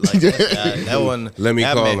recanted it like that one. let me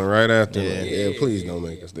that call man- him right after. Yeah. Like, yeah, please don't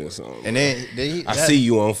make us this song. And then I see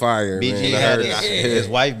you on fire, BG man. I had heard his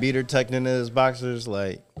wife beater tucked into his boxers.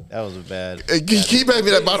 Like that was a bad. Hey, keep back me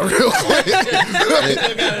that bottle real quick.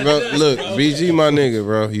 Bro, look, BG my nigga,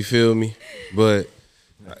 bro. You feel me? But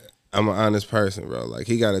I'm an honest person, bro. Like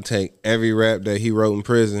he got to take every rap that he wrote in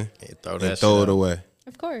prison Throw and that throw shit it out. away.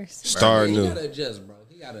 Of course. Start He new. gotta adjust, bro.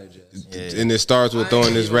 He gotta adjust. And it starts with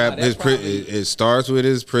throwing his rap. That's probably- It starts with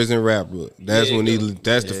his prison rap book. That's when he.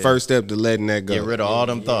 That's the first step to letting that go. Get rid of all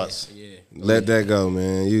them thoughts. Let that go,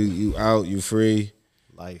 man. You out. You free.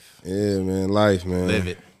 Life. Yeah, man. Life, man. Live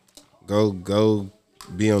it. Go.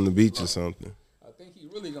 Be on the beach or something. I think he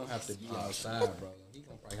really gonna have to be outside, bro. He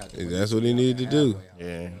gonna probably have to. That's what he need to do. Yeah.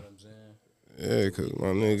 You know what I'm saying? Yeah, cause my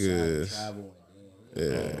nigga is. Travel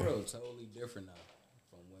and then, bro, totally different now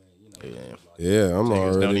from when Yeah. Yeah, I'm Niggas don't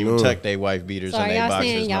already even knowing. tuck their wife beaters So in are their y'all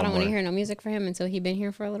boxers saying y'all no don't want to more. hear no music for him until he been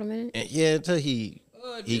here for a little minute? And yeah, until he.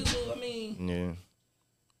 Jizzle, I mean,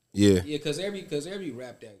 Yeah. Yeah, yeah, cause every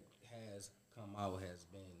rap that has come out has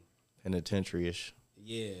been, Penitentiary-ish.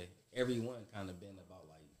 yeah, every one kind of been about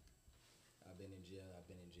like, I've been in jail, I've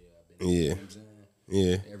been in jail, I've been in Yeah. jail. You know what I'm saying?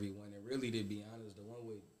 yeah. Every one, and really, to be honest, the one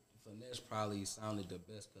with Finesse probably sounded the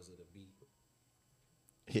best because of the beat.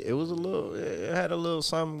 It was a little. It had a little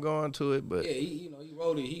something going to it, but Yeah, he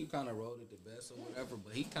wrote it. He kind of wrote it the best or whatever.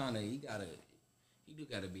 But he do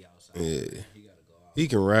gotta be outside. Yeah. He gotta go out. He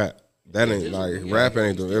can rap. That ain't like rapping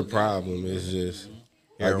ain't the problem. It's just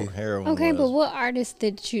heroin. Okay, was. but what artist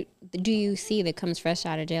do you see that comes fresh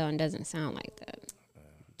out of jail and doesn't sound like that?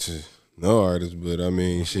 no artist, but I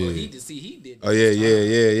mean Well, shit. he did. Oh yeah.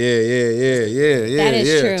 That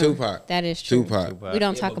is true. Tupac. That is true. Tupac. We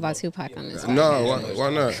don't talk about Tupac on this. No, why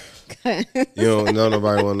not? You don't know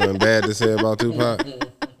nobody want nothing bad to say about Tupac?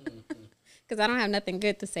 Because I don't have nothing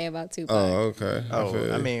good to say about Tupac. Oh, okay.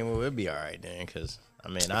 Oh, I mean, well, it'd be all right then, because I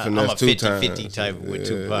mean, I'm Finesse a 2 50-50 times. type with Yeah,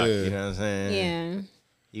 Tupac. yeah. You know what I'm saying? Yeah.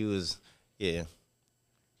 He was, yeah.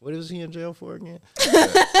 What was he in jail for again?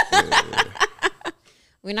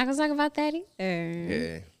 We're not going to talk about that either.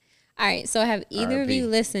 Yeah. All right. So have either of R.I.P. you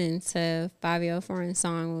listened to Fabio Foreign's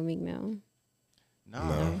song with Meek Mill?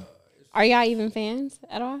 No. Are y'all even fans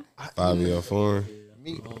at all? Fabio Foreign.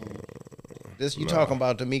 This you talking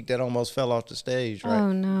about the Meek that almost fell off the stage, right?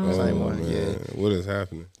 Oh no. Same Oh, one, man. yeah. What is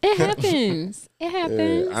happening? It happens. It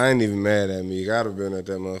happens. Yeah, I ain't even mad at me. I'd have been at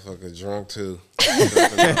that motherfucker drunk too.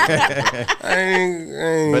 I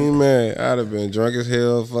ain't even mad. I'd have been drunk as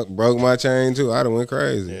hell. Fuck, broke my chain too. I'd have went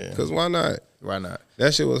crazy. Yeah. Cause why not? Why not?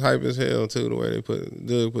 That shit was hype as hell too. The way they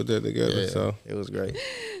put that together. Yeah, So it was great.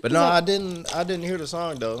 But no, I didn't hear the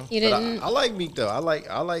song though. You But didn't? I like Meek though. I like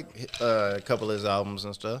a couple of his albums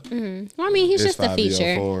and stuff. Well, I mean, he's It's just a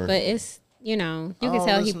feature, 504. but it's you can I don't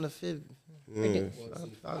tell he. listen to 50. Really?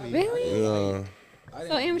 yeah.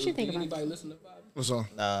 So, Em, what you think about Anybody listen to Bobby? What's on?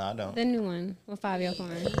 Nah, I don't. the new one with Fabio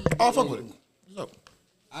Foreign? Oh, fuck with it. What's up?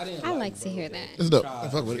 I didn't. I like to hear that. It's dope. Try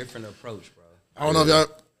Fuck a with it. different approach, bro. I don't know if y'all.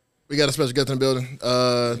 We got a special guest in the building.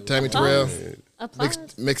 Tammy Terrell, Applause.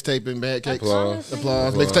 mixtaping pancakes. Applause.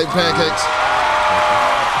 Applause. Mixtape pancakes.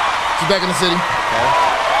 She's back in the city.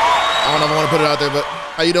 I don't know if I want to put it out there, but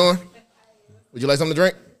how you doing? Would you like something to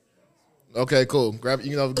drink? Okay, cool. Grab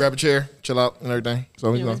a chair, chill out, and everything.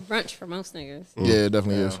 So It's brunch for most niggas. yeah, it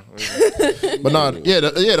definitely is. But no,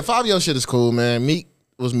 the Fabio shit is cool, man. Meek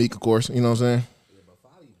was Meek, of course. You know what I'm saying? Yeah, but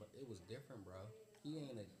Favi, it was different, bro. He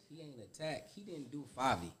ain't attack. He didn't do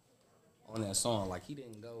Favi on that song. Like he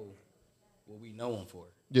didn't go what we know him for.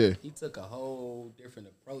 Yeah. He took a whole different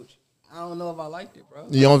approach. I don't know if I liked it, bro.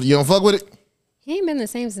 You don't fuck with it? He ain't been the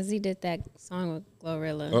same since he did that song with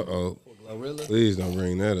Glorilla. Uh-oh. Glorilla? Please don't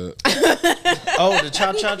bring that up. Oh, the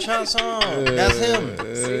Cha Cha Cha song. That's him.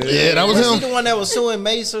 Yeah, that was Was he him. the one that was suing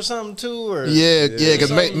Mace or something too? Or Yeah, because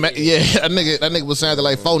that nigga was sounding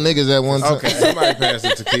like 4 niggas at one time. Okay. Somebody pass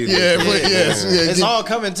it to Keith. Yeah, but yes, yeah. It's all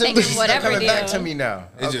coming to me. Taking whatever coming back deal. to me now.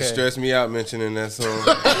 It just stressed me out mentioning that song.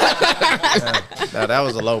 Nah, that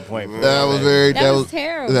was a low point. For That me, was man. very That was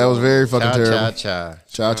terrible. That was very fucking Cha terrible. Cha Cha.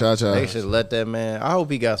 Cha cha cha. They should let that man. I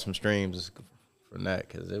hope he got some streams from that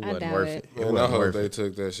because it wasn't doubt worth it. it. It Man, I wasn't hope worth they it.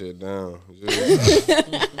 took that shit down.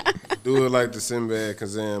 Just do it like the Sinbad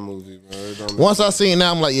Kazan movie, bro. It don't Once I seen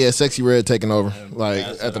that, I'm like, yeah, Sexy Red taking over. Like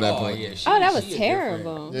after that Oh, point, yeah. Oh, that was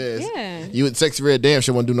terrible. Yes. Yeah. you would Sexy Red damn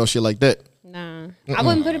sure wouldn't do no shit like that. Nah. I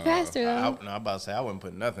wouldn't put it past her, though. I'm about to say I wouldn't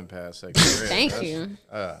put nothing past Sexy Red. Thank you.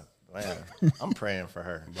 Man, I'm praying for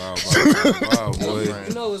her. Wow, boy.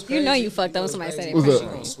 You know what's crazy? You know you fucked up when somebody said it. What's She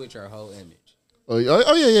up? gonna switch her whole image. Oh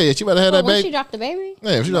yeah. She better have that Once she baby. dropped the baby?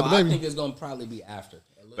 Yeah, if she No, got the I baby. think it's gonna probably be after.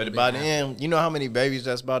 A little But bit by the after. end, you know how many babies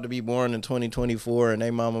that's about to be born in 2024 and they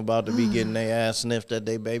mama about to be getting their ass sniffed at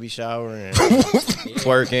their baby shower and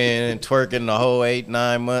twerking the whole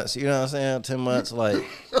 8-9 months. You know what I'm saying? 10 months, like.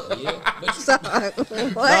 Yeah,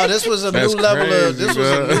 but No, this was a That's new level of crazy, this was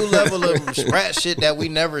a bro. new level of rat shit that we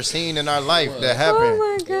never seen in our life that happened.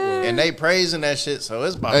 Oh, my God. And they praising that shit, so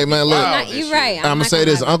it's about Hey, to be man, look. wild, Nah, this you right. shit. I'm gonna not say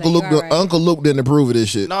this. lie about Uncle that. Luke, You are right. Uncle Luke didn't approve of this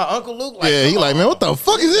shit. No, Uncle Luke, like, Yeah, he like, man, what the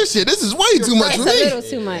fuck is this shit? This is way too much It's for a me. little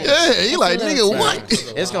too much. Yeah, he like, a nigga, little what?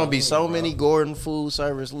 It's gonna be so many Gordon food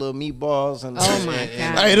service little meatballs and Oh, my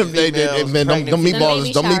and God. Hey, them females, man, them pregnant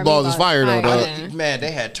meatballs, them baby shower meatballs is fire though, fire, dog. yeah. Man,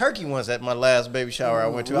 they had turkey ones at my last baby shower I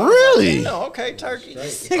went to. I was Really? like, no, okay, turkey.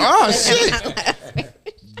 Oh shit!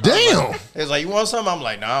 Damn. It's like, you want something? I'm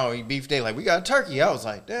like, no, I don't eat beef. They like, we got turkey. I was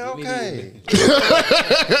like, damn, okay.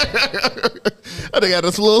 They got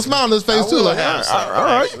this little smile on his face I too, will like, have all something,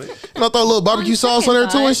 right. actually. And I throw a little barbecue sauce on there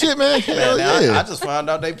too and shit, man. Hell Man, I yeah. just found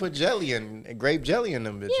out they put jelly and grape jelly in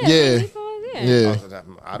them bitches. Yeah. Yeah. Yeah.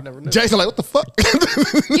 I never knew. Jason like, what the fuck?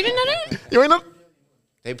 You didn't know that? You ain't know?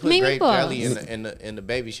 They put Meat grape meatballs. jelly in the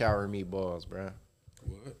baby shower meatballs, bro.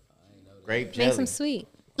 What? Grape jelly. Make some sweet.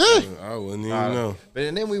 Yeah. I wouldn't even know.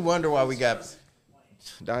 But then we wonder why we got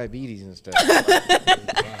diabetes and stuff.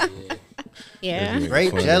 Yeah.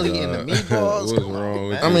 Grape Funny, jelly dog. in the meatballs. What's wrong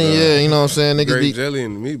with I you, mean, dog? yeah, you know what I'm saying? Niggas Grape be, jelly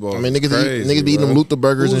and meatballs. I mean, is crazy, niggas be eating them bro. Luther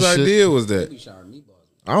burgers Whose and shit. idea was that?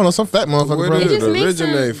 I don't know, some fat motherfucker, Where bro. did It just it makes them,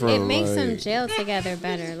 originate it from? makes them Like- gel together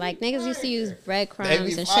better. Like niggas used to use breadcrumbs They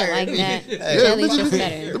be and fire, shit like they be- that. Hey, Jelly's bitches just be-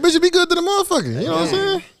 better. The bitch would be good to the motherfucker. You know what I'm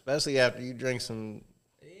saying? Especially after you drink some.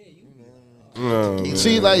 No,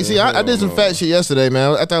 See, I did some fat shit yesterday,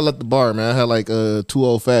 man. After I left the bar, man, I had like 2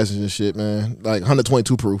 old fashions and shit, man. Like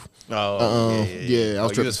 122 proof. Oh, yeah, I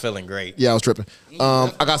was you tripping. was feeling great. Yeah, I was tripping.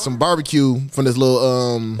 I got some barbecue from this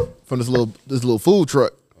little food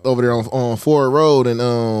truck over there on Ford Road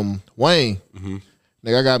in Wayne.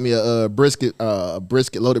 Nigga, I got me a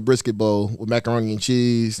loaded brisket bowl with macaroni and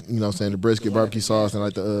cheese. You know what I'm saying? The brisket, barbecue sauce, and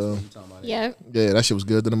like the Yeah. yeah, that shit was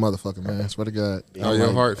good to the motherfucker, man. I swear to God. How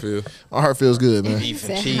your heart feel? My heart feels good, man. Beef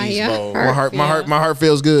and Say cheese how your bowl. heart My heart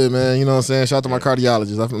feels good, man. You know what I'm saying? Shout out to my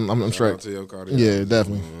cardiologist. I'm Shout straight. out to your cardiologist. Yeah,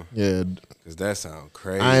 definitely. Yeah, Cause that sound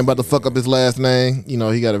crazy. I ain't about to fuck up his last name. You know,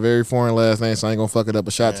 he got a very foreign last name, so I ain't gonna fuck it up.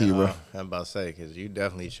 A shot to you, bro. I'm about to say, because you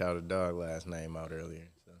definitely shouted dog last name out earlier.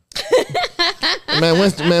 So.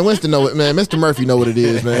 Winston know it, man. Mr. Murphy know what it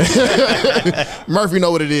is, man. Murphy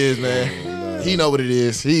know what it is, man. He know what it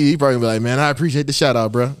is. He probably be like, man, I appreciate the shout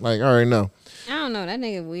out, bro. Like, I already know. I don't know. That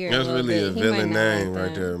nigga weird. That's really bit. a He villain might not name like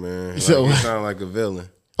right that. there, man. Like, So- you sound like a villain.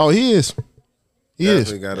 Oh, he is. He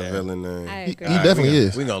Definitely is. got a villain name. I He agree. definitely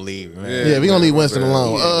is. We gonna leave, man. Yeah, we gonna leave Winston man.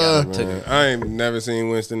 alone. Man, I ain't never seen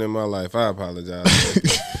Winston in my life. I apologize.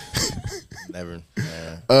 Never.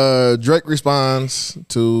 Man. Drake responds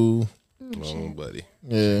to Oh, buddy.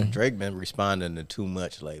 yeah. Drake been responding to too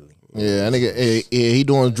much lately. Yeah, that nigga, he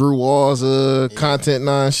doing Drew Wall's content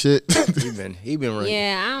nine shit. He been running.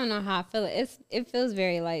 Yeah, I don't know how I feel. It feels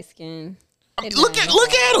very light skinned. look at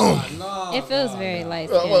him. It feels very light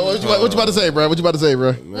What skinned. you about to say, bro? What you about to say,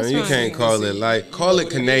 bro? Man, you can't call it like, call it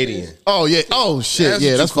Canadian. Oh yeah. Oh shit. That's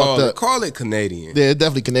Yeah, what that's you call fucked it. up. Call it Canadian. Yeah, it's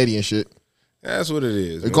definitely Canadian shit. That's what it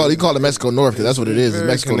is. He call it Mexico North because that's what it is. It's Very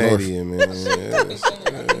Mexico Canadian, man.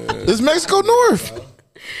 North. It's Mexico North.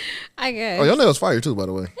 I guess. Oh, your nails fire too, by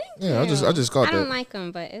the way. Yeah, I just caught I that. don't like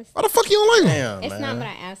them, but it's Why the fuck you don't like them? Damn, it's man. not what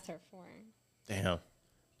I asked her for. Damn.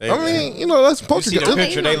 I mean, you know, that's You poetry. see the Okay,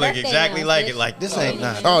 picture, you know, they look birthday exactly nails, like bitch. it. Like, this ain't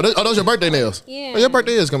not. Oh, those your birthday nails. Yeah. Oh, your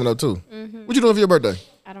birthday is coming up too. What you doing for your birthday?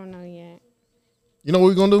 I don't know yet. You know what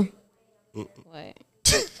we gonna do? What?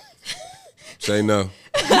 Say no.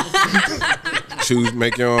 Choose,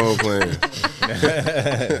 make your own plan.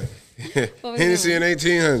 What we Hennessy doing? in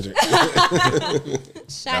 1800.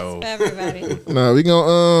 Shots for everybody. No, we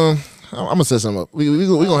gonna I'm gonna set something up. We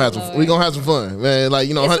gonna have some. We gonna have some fun, man. Like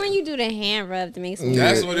you know, It's when you do the hand rub to make some.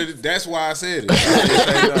 That's what it. That's why I said it.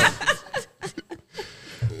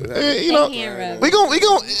 I you know, hand rub. we gonna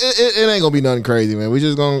it ain't gonna be nothing crazy, man. We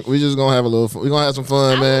just gonna have a little. We gonna have some fun, I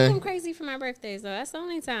want man. some crazy for my birthdays though. That's the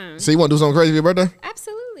only time. So you want to do something crazy for your birthday?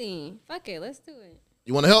 Absolutely. Fuck it. Let's do it.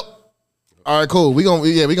 You want to help? All right, cool. We gonna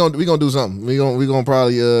do something. We gonna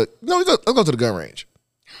probably let's go to the gun range.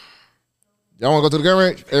 Y'all want to go to the gun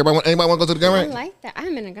range? Anybody want to go to the gun I range? like that.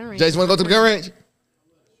 I'm in a gun range. Jason want to go to the gun range?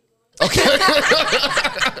 Okay.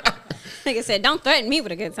 Nigga said, don't threaten me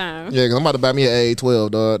with a good time. Yeah, cause I'm about to buy me an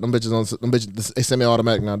AA-12, dog. Them bitches, they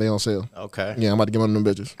semi-automatic now. They on sale. Okay. Yeah, I'm about to get one of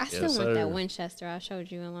them bitches. I still Yes, want sir. that Winchester I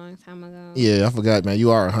showed you a long time ago. Yeah, I forgot, man.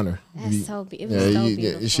 You are a hunter. That's so beautiful. It was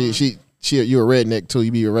so beautiful. You a redneck too.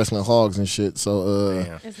 You be wrestling hogs and shit. So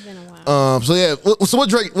Damn. It's been a while. so yeah. So what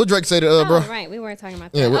Drake say to bro? Oh, right. We were talking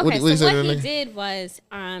about that. Yeah, what okay, did he so say to what the he nigga? did was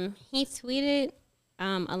he tweeted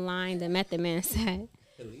a line that Method Man said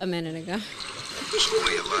a minute ago. It's the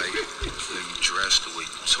way you like, the way you dress, the way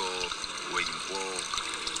you talk, the way you walk.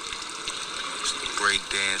 It's the break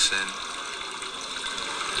dancing,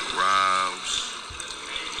 the rhymes,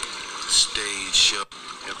 the stage show.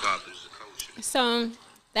 Hip hop is the culture. So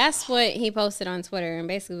that's what he posted on Twitter and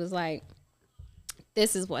basically was like,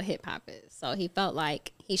 this is what hip hop is. So he felt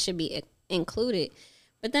like he should be included.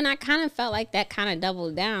 But then I kind of felt like that kind of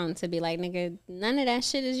doubled down to be like, nigga, none of that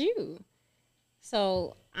shit is you.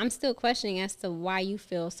 So I'm still questioning as to why you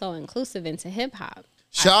feel so inclusive into hip hop.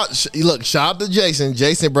 Shout out to Jason.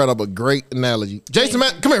 Jason brought up a great analogy. Jason,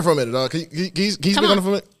 man, come here for a minute, dog. Can you speak on it for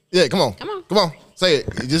a minute? Yeah, come on. Come on. Say it.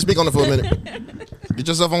 Just speak on it for a minute. Get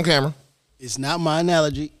yourself on camera. It's not my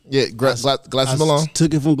analogy. Yeah, Glasses I Malone.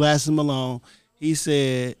 took it from Glasses Malone. He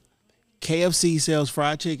said KFC sells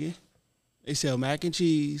fried chicken, they sell mac and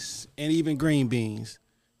cheese, and even green beans.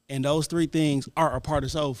 And those three things are a part of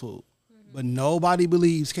soul food. But nobody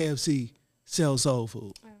believes KFC sells soul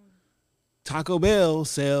food. Taco Bell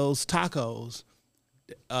sells tacos.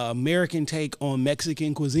 American take on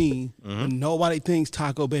Mexican cuisine. But nobody thinks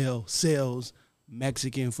Taco Bell sells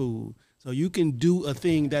Mexican food. So you can do a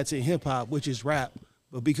thing that's in hip hop, which is rap,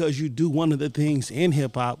 but because you do one of the things in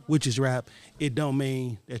hip hop, which is rap, it don't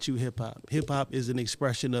mean that you hip hop. Hip hop is an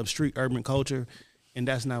expression of street urban culture, and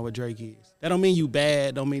that's not what Drake is. That don't mean you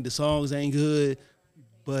bad, don't mean the songs ain't good,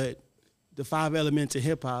 but the 5 elements of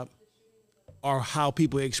hip hop are how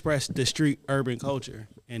people express the street urban culture,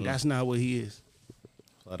 and that's not what he is.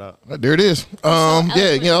 Flat out. There it is.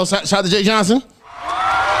 Yeah, you know, shout out to Jay Johnson.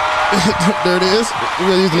 There it is. You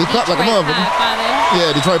really usually clap like a Detroit motherfucker. Podfather.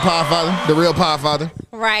 Yeah, Detroit Podfather, the real Podfather.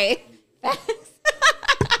 Right.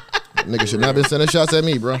 Nigga should not been sending shots at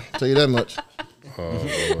me, bro. Tell you that much. Oh,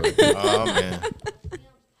 Lord. Oh, man.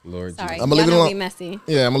 Lord Sorry. I'ma leave it Y'all know alone. we messy.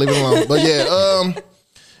 Yeah, I'm gonna leave it alone. But yeah,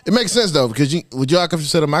 it makes sense though because would y'all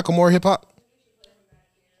consider Michael Moore hip hop?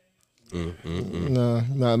 No,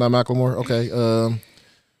 not Michael Moore. Okay.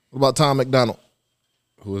 What about Tom McDonald?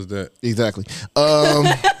 Who was that? Exactly.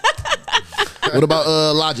 What about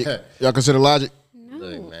Logic? Y'all consider Logic? No,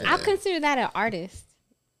 Look, man. I'll consider that an artist.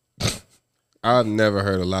 I've never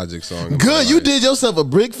heard a Logic song. in my Good, you life. did yourself a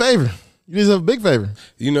big favor. You did yourself a big favor.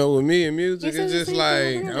 You know, with me and music, He said it's the just same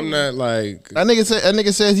thing like over I'm there. not like. That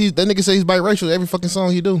nigga says he's biracial every fucking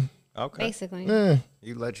song he do. Okay. Basically. Yeah,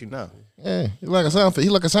 He let you know. yeah. He like a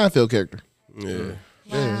Seinfeld character. Yeah.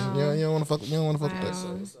 Yeah, you don't want to fuck. You don't want to fuck with that.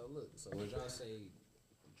 Wow. So look, so would y'all say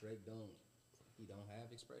Drake he don't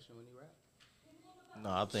have expression when he rap? No,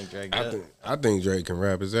 I think Drake does. I think Drake can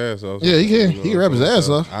rap his ass off. Yeah, he can. You know He can what rap I'm his saying? ass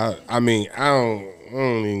So, off. I mean, I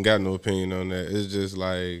don't even got no opinion on that. It's just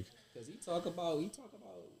like Cause he talk about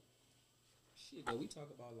shit that we talk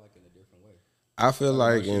about like in a different way. I feel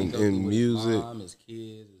like Shit he go through in with music, his mom, his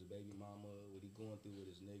kids, his baby mama, what he going through with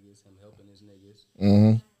his niggas, him helping his niggas.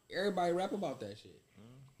 Mm-hmm. Everybody rap about that shit.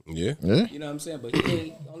 yeah. Yeah, You know what I'm saying? But he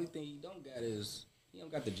ain't. The only thing he don't got is he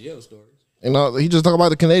don't got the jail stories. you know he just talk about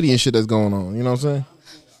the Canadian shit that's going on. You know what I'm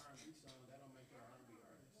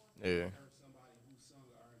saying? Yeah.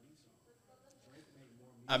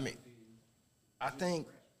 I mean, I think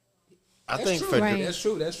That's for true. Right. That's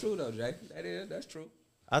true. That's true though, Jake. That's true.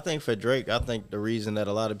 I think for Drake, I think the reason that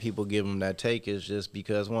a lot of people give him that take is just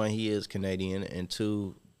because one, he is Canadian, and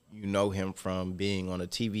two, you know him from being on a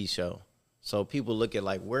TV show. So people look at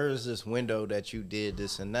like, where is this window that you did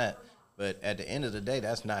this and that? But at the end of the day,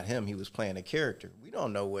 that's not him. He was playing a character. We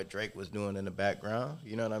don't know what Drake was doing in the background.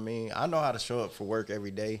 You know what I mean? I know how to show up for work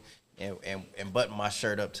every day and button my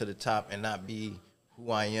shirt up to the top and not be who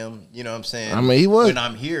I am. You know what I'm saying? I mean, he was- when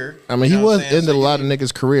I'm here. I mean, you he know what was I'm saying? ended So a lot you- of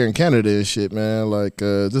niggas' career in Canada and shit, man. Like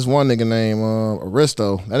this one nigga named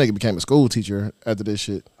Aristo. That nigga became a school teacher after this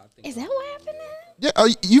shit. Is that what happened to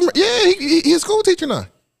him? Yeah, he's a school teacher now.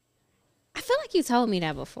 I feel like you told me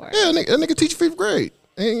that before. Yeah, that nigga teach 5th grade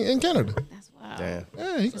in Canada. That's wild. Damn.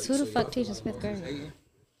 Yeah, So who the fuck teaches 5th grade?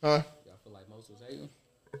 huh? Y'all feel like most was hating.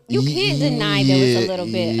 You can't deny there was a Yeah, little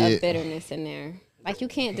bit yeah. of bitterness in there. Like you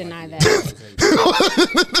can't deny that.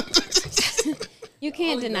 You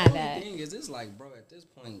can't deny The that. thing is, it's like, bro, at this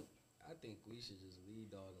point, I think we should just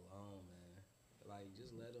leave dog alone, man. Like,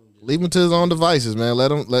 just let him. Just, Leave him to his own devices, man.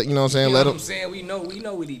 Let you know what I'm saying. you know Let what him. I'm saying? We know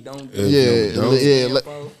what he don't do. Yeah, let-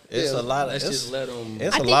 It's a lot of. Let's It's, just let him.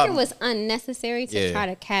 it's I a think lot. it was unnecessary to Yeah. try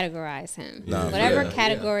to categorize him. Nah, Whatever yeah.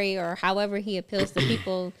 category or however he appeals to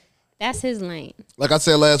people, that's his lane. Like I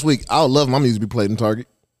said last week, I would love my music to be played in Target.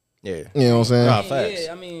 Yeah. You know what I'm saying? Nah, facts.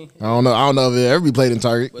 Yeah, I mean, I don't know if it ever be played in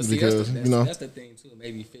Target but see, because that's the thing too.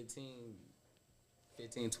 Maybe 15,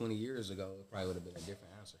 20 years ago, it probably would have been a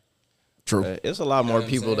different answer. true. It's a lot more what I'm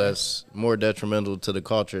people saying? that's more detrimental to the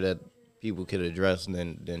culture that people could address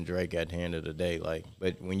than Drake at the end of the day. Like,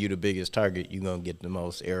 but when you the biggest target, you gonna get the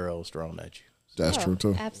most arrows thrown at you. That's Oh, true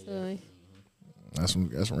too. Absolutely. That's some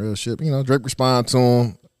real shit. You know, Drake respond to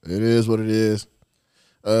him. It is what it is.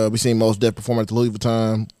 We seen Mos Def perform at the Louis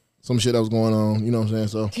Vuitton. Some shit that was going on. You know what I'm saying?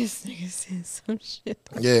 So This nigga said some shit.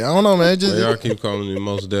 yeah, I don't know, man. Just Y'all keep calling him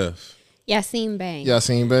most deaf. Yassine Bey. y'all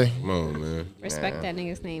seen Bay. Come on, man. Respect that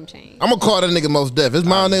nigga's name change. I'm gonna call that nigga Mos Def. It's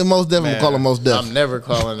my nigga Mos Def. I'm gonna call him Mos Def. I'm never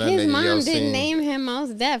calling that His nigga mom Yosin. didn't name him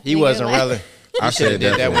most deaf. He nigga. wasn't Like- relevant. I Should have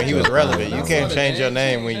did that when he was relevant. You That's can't what change the your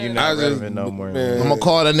name name when you're I not just- relevant no more. man. I'm gonna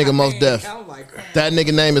call that nigga Mos Def. I'm like, That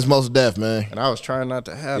nigga name is Mos Def, man. And I was trying not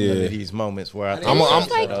to have none Yeah. of these moments where I It's thought,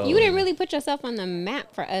 like you didn't really put yourself on the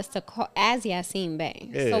map for us to call as Yassine Bey.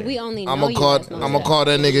 So Yeah. we only know I'm gonna you call as Mos Def.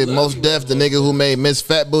 that nigga Mos Def, the nigga who made Miss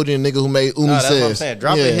Fat Booty, and the nigga who made Umi No, that's Says. what I'm saying.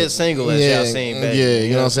 Drop yeah. a hit single as yeah. y'all seen, baby. Yeah,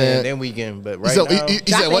 you know what I'm saying. Then we can. But right So, now, he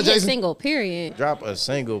Drop said a what, hit Jason? single, period. drop a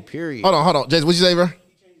single. Period. Hold on, Jason. What you say, bro?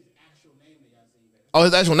 Oh,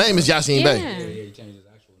 his actual name is Yassine Bey. Yeah. yeah, he changed his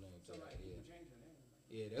actual name. So like,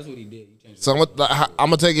 yeah, that's what he did. He changed. So I'm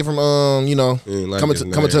gonna take it from ain't like coming his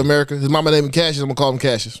to name. America. His mama named him Cassius. I'm gonna call him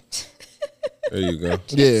Cassius. There you go.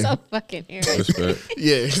 Yeah, So fucking irritating. Respect.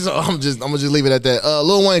 yeah. So I'm gonna just leave it at that.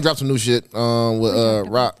 Lil Wayne dropped some new shit with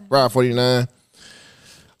Rod 49.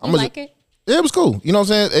 You like it? Yeah, it was cool. You know what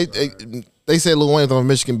I'm saying? They said Lil Wayne's on a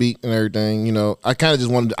Michigan beat and everything. You know, I kind of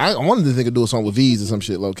just wanted. I wanted to think of do a song with V's or some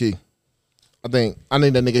shit, low key. I need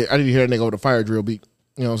that nigga. I need to hear that nigga over the fire drill beat.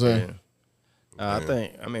 You know what I'm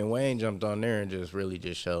saying? I mean, Wayne jumped on there and just really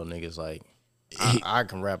just showed niggas like, I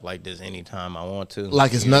can rap like this anytime I want to.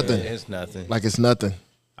 Like it's nothing. It's nothing. Like it's nothing.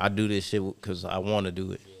 I do this shit because I want to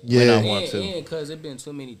do it. Yeah. When I want to. And because it been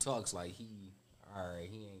too many talks, like he ain't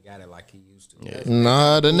got it like he used to. Yeah.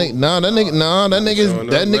 That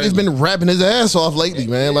nigga's been rapping his ass off lately,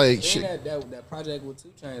 man. Like And shit. that project with 2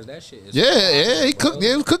 Chainz, that shit is Yeah, he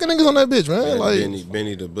was cooking niggas on that bitch, man. Like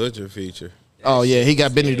Benny the Butcher feature. Oh yeah, he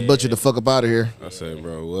got Benny the Butcher the fuck up out of here. I said,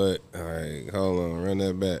 bro, what? All right, hold on, run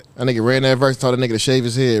that back. That nigga ran that verse, told that nigga to shave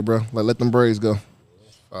his head, bro. Like, let them braids go.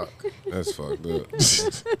 Fuck, that's fucked up.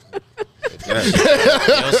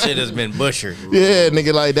 Your shit has been butchered. Yeah,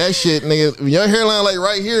 nigga, like that shit, nigga. Your hairline like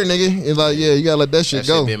right here, nigga. It's like, yeah, you gotta let that shit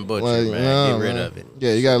go. That shit been butchered, like, man. nah, Get rid man. of it.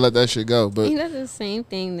 Yeah, you gotta let that shit go. But He does the same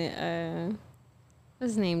thing that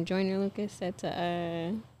what's his name, Joyner Lucas said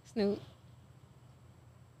to Snoop.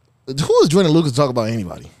 who is Jordan Lucas to talk about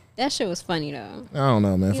anybody? That shit was funny though. I don't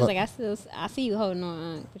know, man. He Fuck. was like, I see you holding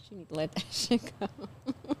on, but you need to let that shit go.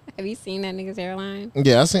 Have you seen that nigga's hairline?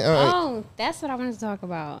 Yeah, I seen. Oh, that's what I wanted to talk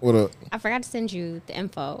about. What up? I forgot to send you the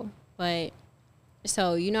info, but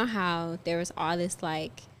so you know how there was all this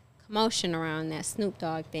like commotion around that Snoop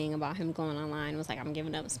Dogg thing about him going online. It was like, I'm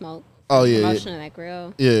giving up smoke. Oh yeah, Promotion yeah. of that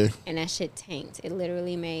grill. Yeah. And that shit tanked. It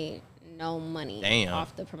literally made no money Damn.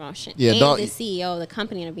 off the promotion. Yeah, and dog- the CEO of the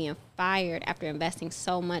company ended up being fired after investing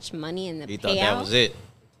so much money in the He payout. thought that was it.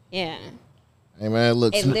 Yeah. Hey man,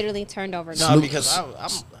 look, It Snoop, literally turned over. No, Snoop- because I'm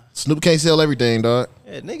Snoop can't sell everything, dog.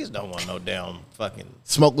 yeah, niggas don't want no damn fucking.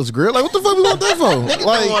 Smokeless grill, like what the fuck we want that for? Niggas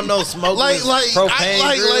don't want no smokeless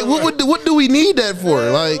propane grill. what do we need that for?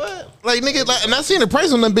 Man, like, what? like nigga, like, and I seen the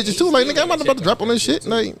price on them bitches too. Like, nigga, I'm not about to drop on this shit.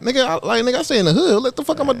 Like, nigga, I stay in the hood. What the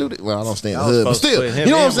fuck I'm gonna do? Well, I don't stay in the hood, but still, you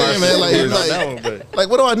know what I'm saying, man? Like,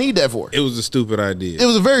 what do I need that for? It was a stupid idea. It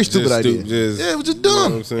was a very stupid Just idea. just- Yeah, it was just You know what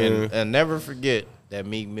dumb. I'm saying? And never forget that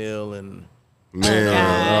Meek Mill and Man,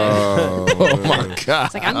 Oh my god.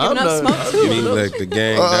 It's like, I'm giving up I'm smoke too. me let the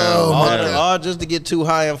gang Oh, down. my all just to get too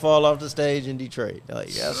high and fall off the stage in Detroit. Like,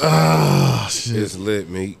 that's Oh shit. It's lit,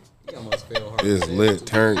 Meek. He almost fell hard. It's lit.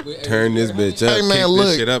 Turn this bitch up. Hey, man, Kick look.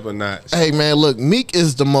 this shit up a notch. Hey man, look, Meek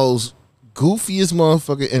is the most goofiest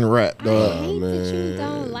motherfucker in rap, I dog. hate that you man.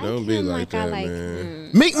 don't like Don't be him like I that, like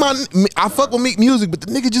man. him. I fuck with Meek music, but the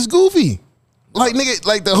nigga just goofy. Like nigga,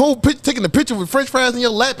 like the whole taking the picture with French fries in your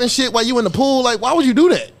lap and shit while you in the pool. Like, why would you do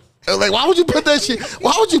that? Like, why would you put that shit?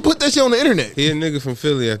 Why would you put that shit on the internet? He a nigga from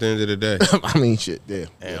Philly at the end of the day. I mean, shit, yeah.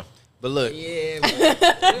 damn. But look, Yeah,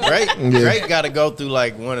 man. Drake got to go through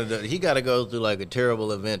like he got to go through like a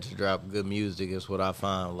terrible event to drop good music. Is what I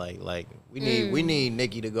found. Like we need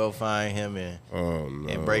Nicki to go find him and Oh no.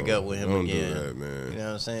 and break up with him Don't again. do that, man. You know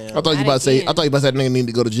what I'm saying? I thought you about to say. I thought you about to say that nigga need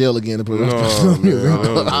to go to jail again to put it. No, man, don't do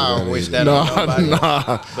I don't that wish either. that on nobody. nah.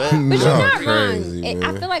 But But you're Y'all not crazy, wrong.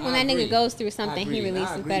 I man. feel like when that I nigga agree. goes through I something, agree. he I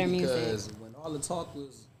releases agree better music. because when all the talk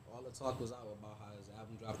was out about how his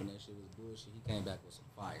album dropping that shit was bullshit, he came back with some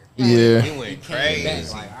fire. Yeah. he went Came back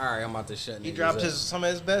crazy. like, all right, I'm about to shut. He niggas dropped up. some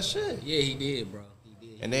of his best shit. Yeah, he did, bro. He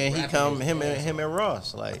did. And then he rapping come his him ass and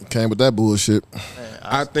Ross like. Came with that bullshit. Man,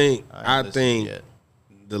 I think ain't listened yet.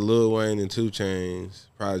 the Lil Wayne and 2 Chainz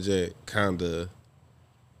project kinda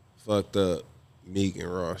fucked up Meek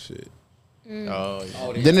and Raw shit. Oh, yeah.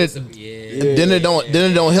 Oh, Then it- yeah. Then it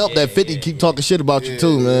don't help that 50 keep talking shit about you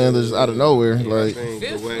too, man. Just out of nowhere, I like. think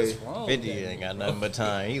the way 50 ain't got nothing but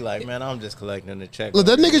time. He like, man, I'm just collecting the check. Look,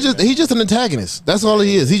 that nigga he's just an antagonist. That's all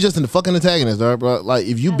he is. He's just a fucking antagonist, dog, bro. Like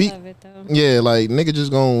if you I beat, love it though. yeah, like nigga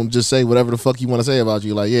just gonna just say whatever the fuck you want to say about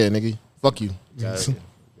you. Like, yeah, nigga, fuck you.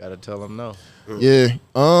 Gotta tell him no. Yeah.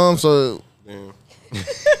 So damn.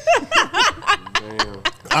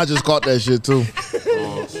 I just caught that shit too.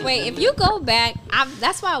 Wait, if you go back,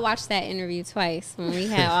 that's why I watched that interview twice when we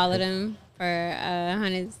had all of them for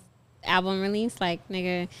Hunnit's album release. Like,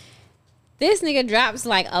 nigga, this nigga drops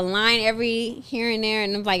like a line every here and there,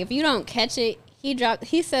 and I'm like, if you don't catch it,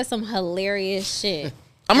 he says some hilarious shit.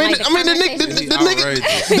 I mean, Like, the nigga,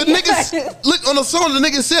 outrageous. the niggas look on the song. The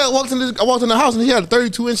nigga said, I walked in the house and he had a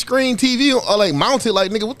 32-inch screen TV like mounted.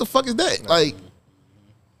 Like, nigga, what the fuck is that?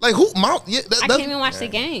 Like who mount? Yeah, I can't even watch the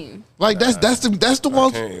game. like that's the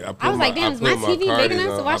one. I was like, damn, is my TV big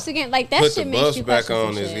enough to watch the game? Like, that Put shit the makes bus you back question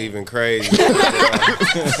on some is shit. even crazy.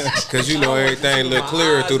 Because you know everything look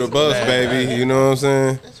clearer through the bus, baby. You know what I'm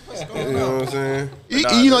saying? You know what I'm saying?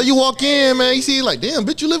 You know, you walk in, man. You see, like, damn,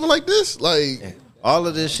 bitch, you living like this? Like, All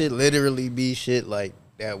of this shit literally be shit like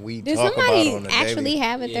that we Did talk about somebody on a actually daily.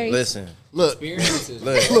 have a 30? Listen, look, Experiences.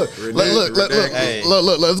 look. Hey.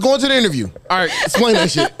 look. Let's go into the interview. All right, explain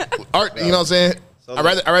that shit. Art, you know what I'm saying? I'd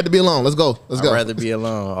rather be alone. Let's go. I'd rather be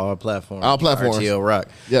alone. All platforms. All platforms. RTL Rock.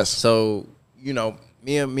 Yes. So you know,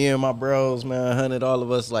 me and my bros, man, Hunnit, all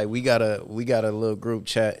of us, like we got a little group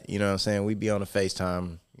chat. You know what I'm saying? We be on a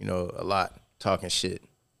FaceTime, you know, a lot, talking shit,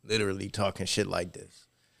 literally talking shit like this.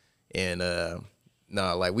 And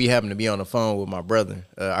like we happen to be on the phone with my brother,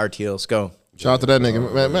 RTL Sco. Shout out to that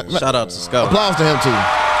nigga. Man, Shout out to Sco. applause to him too.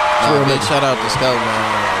 Big shout out to Sco,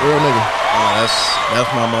 man. Real nigga.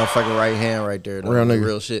 That's my motherfucking right hand right there. Real nigga.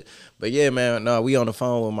 Real shit. But yeah, man, no, we on the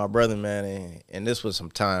phone with my brother, man, and this was some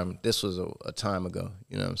time. This was a time ago.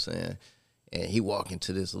 You know what I'm saying? And he walked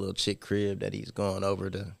into this little chick crib that he's going over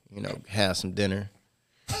to, have some dinner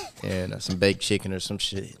and some baked chicken or some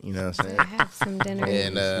shit. You know what I'm saying? Have some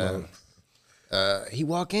dinner. And he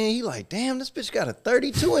walk in, he like, damn, this bitch got a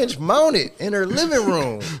 32-inch mounted in her living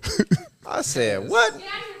room. I said, what?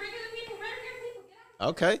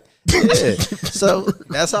 Okay. Yeah. So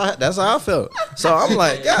that's how I felt. So I'm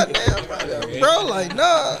like, God damn, bro, like,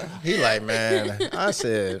 nah. He like, man. I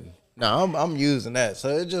said, no, I'm using that. So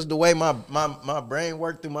it's just the way my brain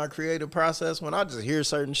worked through my creative process. When I just hear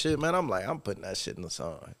certain shit, man, I'm like, I'm putting that shit in the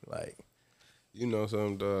song. Like, You know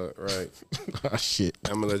something, dog, right? Oh, shit.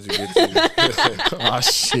 I'm going to let you get to Oh,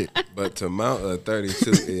 shit. But to mount a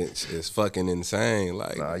 32-inch is fucking insane.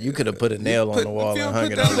 Like, nah, you could have put a nail on the wall and hung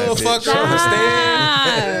put it that on little that bitch. fucker on the Stop.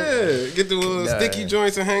 stand. Yeah. Get the little sticky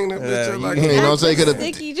joints and hang that bitch up like You know what I'm saying?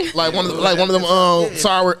 Sticky Could like one of them.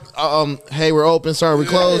 Sorry, hey, we're open. Sorry, we're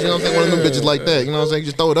closed. You know what I'm saying? One of them bitches like that. You know what I'm saying? You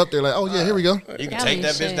just throw it up there, like, oh yeah, here we go. You can Y'all take ain't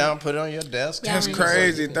that bitch shit. down, put it on your desk. Y'all That's ain't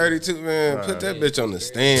crazy. 32, man. Put that bitch on the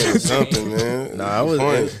stand or something, man. Nah,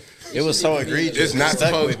 it was so egregious. It's not Stuck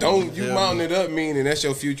supposed. with me, Don't feel you me? mounting it up meaning that's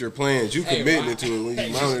your future plans. You committing to it when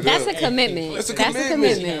you mount it That's up. a commitment. That's a That's a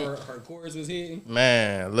commitment. commitment. Her chords was hitting.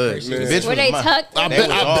 Man, look, the Man. bitch Were was they mine. tucked? I, They bet,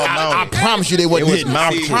 was I, all I, I mounted. promise you they wasn't was hitting. I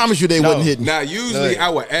mounted. promise you they No. wasn't hitting. Now, usually Look. I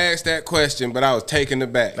would ask that question, but I was taken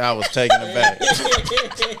aback. I was taking it back.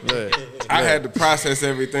 Look, I had to process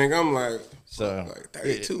everything. I'm like, so like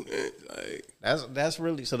 32 inch, like. that's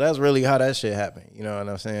really how that shit happened. You know what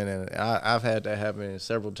I'm saying? And I've had that happen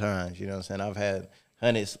several times. You know what I'm saying? I've had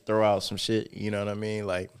Hunnit throw out some shit. You know what I mean?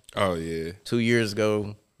 Like Oh yeah. 2 years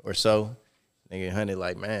ago or so, nigga Hunnit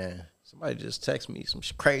like, man, somebody just text me some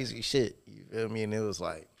crazy shit. You feel me? And it was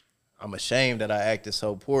like, I'm ashamed that I acted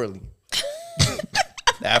so poorly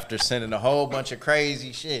after sending a whole bunch of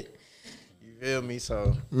crazy shit. You feel me?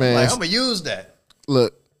 So Man, like, I'm gonna use that.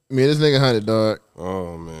 Look, me and this nigga Hunnit, dog.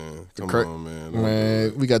 Oh man. Come Cra- on, man. Don't Man,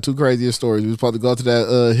 do it. we got two craziest stories. We was supposed to go to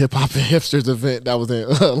that hip hop and hipsters event that was in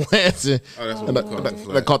Lansing. Oh, that's what And we call the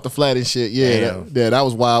flag. that caught the flat and shit. Yeah, Damn. that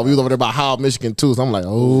was wild. We was over there by Howell, Michigan too. So I'm like,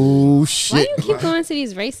 oh Why shit. you keep going to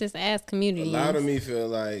these racist ass A communities? lot of me feel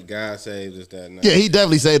like God saved us that night. Yeah, he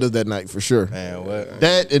definitely saved us that night for sure. Man, what?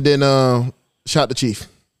 That and then shout the Chief.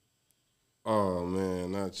 Oh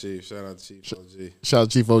man, not Chief. Shout out to Chief OG. Shout out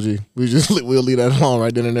to Chief OG. We'll leave that alone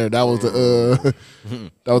right then and there. That was the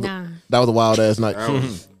Nah. that was a wild ass night.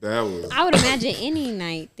 That was I would imagine any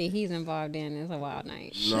night that he's involved in is a wild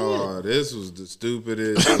night. no. This was the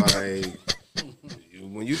stupidest. Like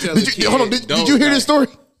when you tell Did the you, kid, hold on, did don't, you hear like, this story?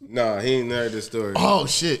 Nah, he ain't heard this story. Oh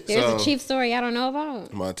shit. There's So- a chief story I don't know about.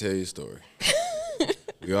 I'm gonna tell you a story.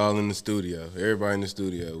 We all in the studio. Everybody in the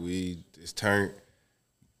studio. It's turned,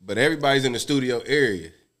 but everybody's in the studio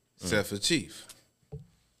area except for Chief.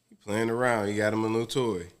 He playing around. He got him a new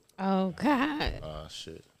toy. Oh God. Oh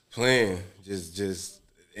shit. Playing, just,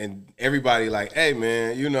 and everybody like, hey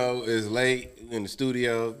man, you know it's late in the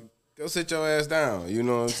studio. Go sit your ass down. You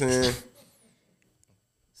know what I'm saying?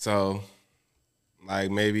 So,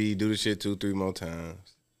 like maybe do the shit 2-3 more times.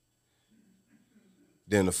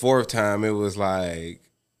 Then the fourth time, it was like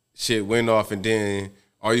shit went off, and then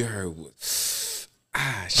all you heard was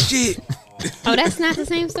shit. Oh, that's not the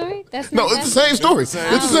same story. That's No, not it's the same story. It's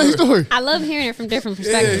the same story. I love hearing it from different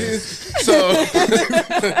Yeah, perspectives.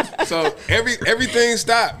 so everything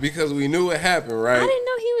stopped because we knew what happened, right? I didn't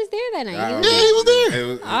know he was there that night. He was Yeah, there.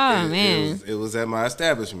 he was there. Oh, man. it was at my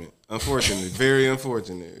establishment. Unfortunately, very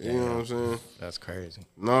unfortunate. You know what I'm saying? That's crazy.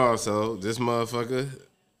 No, so this motherfucker,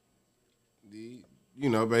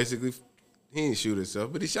 basically, he didn't shoot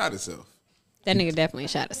himself, but he shot himself. That nigga definitely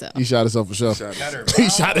shot himself. He shot himself for sure. Shot himself. He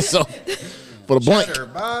shot himself with a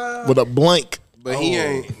blank. With a blank. But he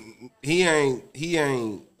ain't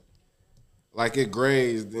like it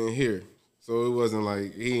grazed in here. So it wasn't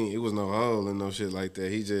like it was no hole and no shit like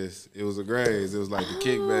that. It was a graze. It was like the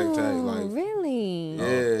kickback type, Oh, like really?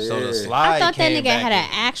 yeah. So the yeah. slide. I thought that came nigga had back an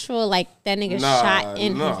actual, like, that nigga Nah, shot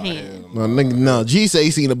in nah, his hand. hell No, G say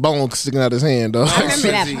he seen a bone sticking out his hand, dog. I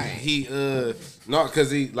remember that He, part. not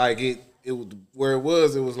because he like it was where it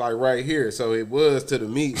was like right here. So it was to the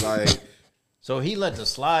meat, like So he let the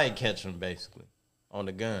slide catch him basically on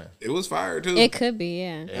the gun. it was fire too. It could be,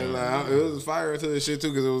 yeah. And like, it was fire to the shit too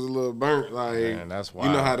because it was a little burnt. Like Man, that's you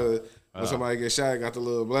know wild. how when somebody get shot, it got the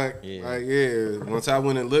little black. Yeah. Like yeah. Once I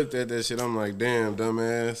went and looked at that shit, I'm like, damn,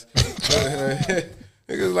 dumbass.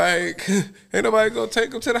 Niggas like, ain't nobody gonna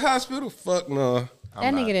take him to the hospital. Fuck no.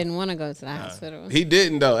 That nigga didn't want to go to the hospital. He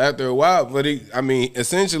didn't though. After a while, but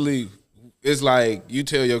essentially, it's like you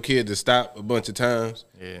tell your kid to stop a bunch of times,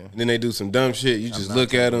 and then they do some dumb shit. You just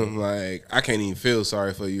look at them like, I can't even feel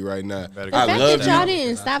sorry for you right now. The fact that y'all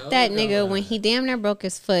didn't stop that nigga when he damn near broke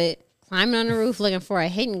his foot, climbing on the roof looking for a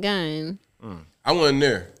hidden gun. I wasn't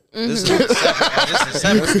there. This is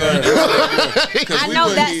second. I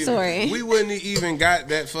know that story. We wouldn't even got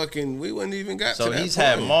that fucking. We wouldn't even got. So to that he's point.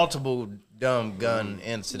 had multiple dumb gun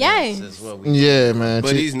incidents. Yeah. Is what we Yeah, man.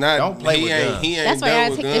 But he's not. Don't play he with ain't. guns. He ain't That's why I done gotta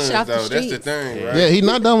with take this guns shit off the though. That's the streets. thing, right? Yeah, he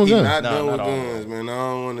not done with He guns. not No, done not with all. guns, man. I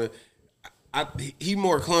don't want to. He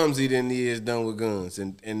more clumsy than he is done with guns,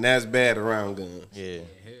 and that's bad around guns. Yeah.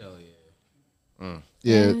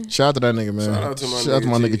 Yeah, shout out to that nigga, man. Shout out to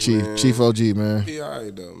my nigga nigga Chief. man. Chief OG, man. He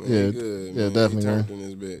alright though, man. Yeah, He good, yeah, man. definitely, He man. turned in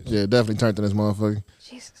his bitch. Yeah, definitely turned to this motherfucker.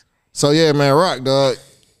 Jesus. So yeah, man, Rock, dog.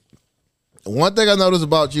 One thing I noticed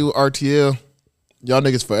about you, RTL, y'all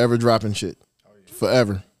niggas forever dropping shit.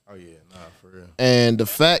 Forever. Oh yeah, nah, for real. And the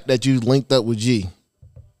fact that you linked up with G,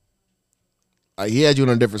 he had you in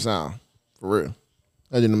a different sound. For real.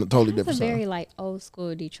 Had you in a totally It's a different sound. very like old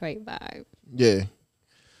school Detroit vibe. Yeah.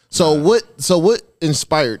 So what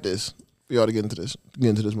inspired this for y'all to get into this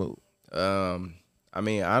move? I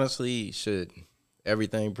mean, honestly,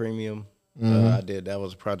 everything premium. That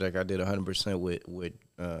was a project I did 100% with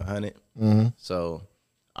Hunnit. So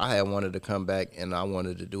I had wanted to come back and I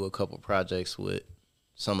wanted to do a couple projects with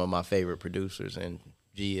some of my favorite producers, and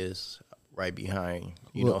G is right behind,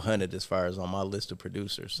 Hunnit as far as on my list of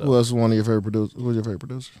producers. So Who else is one of your favorite producers? Who's your favorite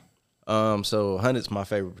producer? so Hunnit's my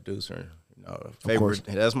favorite producer.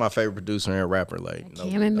 That's my favorite producer and rapper. Like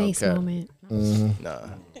Cam and Mace cap. moment. Nah,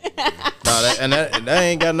 that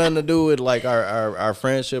ain't got nothing to do with like our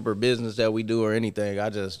friendship or business that we do or anything.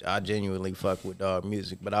 I genuinely fuck with dog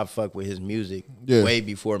music, but I fuck with his music way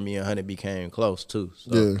before me and Hunnit became close too.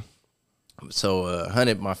 So, So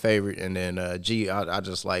Hunnit my favorite, and then G, I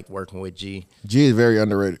just like working with G. G is very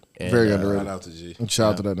underrated. And, Very underrated. Shout out to G.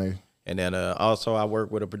 Shout out to that nigga. And then also I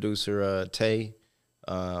work with a producer, Tay,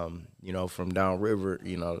 from downriver,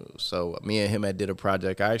 so me and him had did a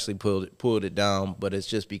project. I actually pulled it down, but it's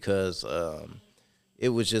just because it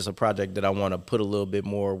was just a project that I want to put a little bit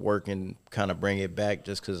more work and kind of bring it back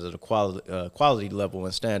just because of the quality level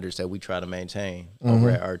and standards that we try to maintain over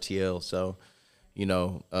at RTL. So,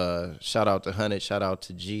 shout out to Hunnit, shout out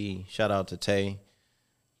to G, shout out to Tay.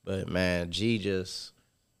 But, man, G, he's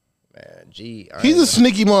a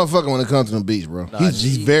sneaky motherfucker when it comes to the beats, bro.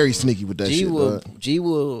 He's very sneaky with that shit.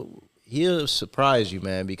 He'll surprise you,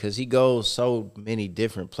 man, because he goes so many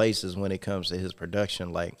different places when it comes to his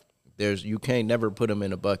production. Like, you can't never put him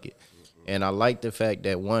in a bucket. And I like the fact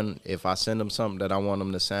that, if I send him something that I want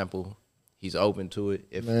him to sample, he's open to it.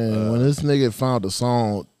 When this nigga found a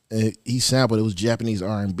song and he sampled, it was Japanese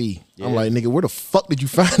R&B. Yeah. I'm like, nigga, where the fuck did you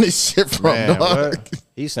find this shit from, dog?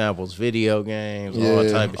 He samples video games, all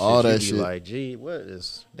type of shit. All that shit. Like, gee, what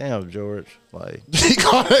is... Damn, George. Like... he had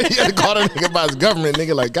to call that nigga by his government.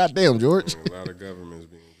 Nigga like, goddamn, George. A lot of governments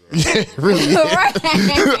being dropped. Yeah, really. Right.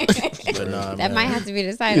 But nah, that might have to be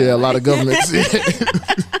decided. Yeah, a lot of governments.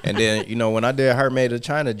 And then, when I did Heart Made in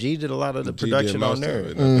China, G did a lot of the production on there.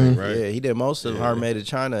 Right? Yeah, he did most of Heart Made in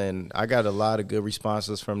China, and I got a lot of good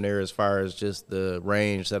responses from there as far as just the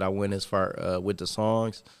range that I went as far with the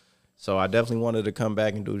songs. So I definitely wanted to come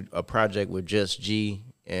back and do a project with just G.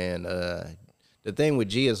 And the thing with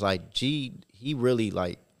G is, like, G, he really,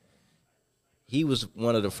 like, he was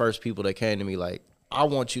one of the first people that came to me like, I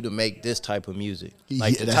want you to make this type of music.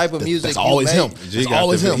 Like the type of music that's always him. That's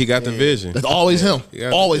always him. He got the vision. That's always him.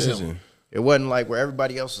 Always him. It wasn't like where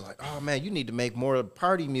everybody else was like, oh man, you need to make more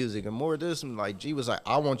party music and more of this. And like G was like,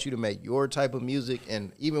 I want you to make your type of music.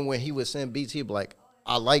 And even when he would send beats, he'd be like,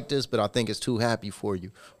 I like this, but I think it's too happy for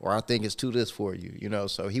you. Or I think it's too this for you.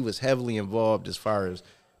 So he was heavily involved as far as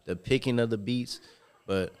the picking of the beats.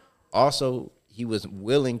 But also he was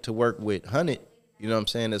willing to work with Hunnit. You know what I'm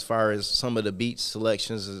saying? As far as some of the beat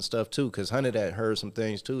selections and stuff too, because Hunnit had heard some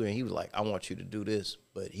things too, and he was like, I want you to do this.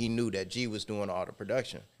 But he knew that G was doing all the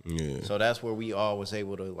production. Yeah. So that's where we all was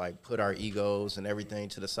able to like put our egos and everything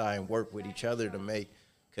to the side and work with each other to make,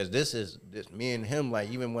 because this me and him,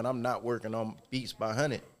 like even when I'm not working on beats by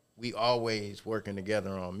Hunnit, we always working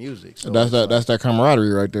together on music. So that's that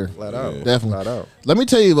camaraderie right there. Flat out. Yeah. Definitely. Flat out. Let me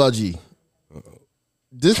tell you about G.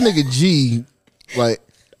 This nigga G, like,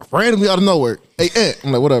 randomly out of nowhere. Hey, Ant.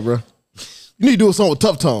 I'm like, what up, bro? You need to do a song with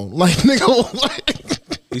Tough Tone. Like, nigga, like.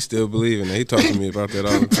 He still believing that. He talk to me about that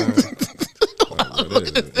all the time.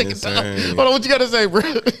 Like, that is insane. Hold on, what you got to say, bro?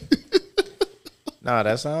 Nah,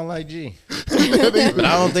 that sound like G. But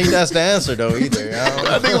I don't think that's the answer though either.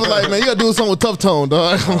 I think it was like, man, you gotta do something with Tough Tone,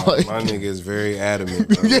 dog. I'm like, My nigga is very adamant.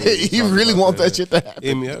 Bro. yeah, he really want that shit to happen.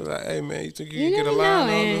 Hit me up like, hey man, you think you can You get a never line know, on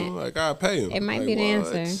man. him? Like, I'll pay him. It might Like, be the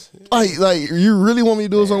what? answer. Like, you really want me to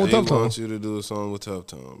do something with He Tough Tone? wants you to do a song with Tough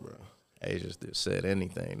Tone, bro. They just said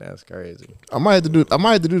anything. That's crazy. I might have to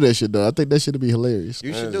do that shit though. I think that shit would be hilarious.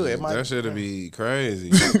 You should do it. That should be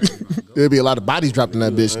crazy. There'd be a lot of bodies dropped in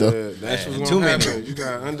that bitch though. That's what's too gonna many. happen. You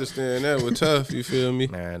gotta understand that with Tough. You feel me?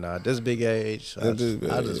 Man, this big age, I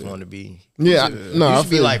just want to be. Yeah, no, You I should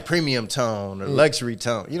be feel like premium tone or luxury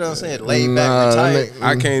tone. You know what I'm saying? Laid back, Nah, retired.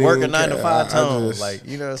 I can't work a even 9 to 5 I tone, just- like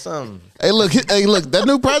you know something. Hey, look, that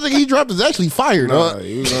new project he dropped is actually fire, Nah, dog.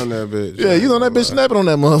 you was on that bitch. Yeah, you on that bitch snapping on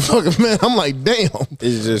that motherfucker, man. I'm like, damn.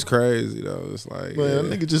 It's just crazy though. It's like, Man,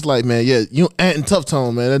 that nigga just like, man, yeah, you and Tough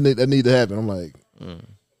Tone, man, that need to happen. I'm like,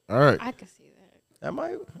 all right. I can see that. That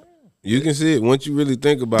might. you can see it once you really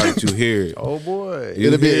think about it. You hear it. Oh boy. You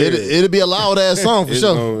It'll hear it. be a loud ass song for It's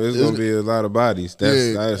sure. gonna be a lot of bodies.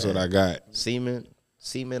 That's what I got.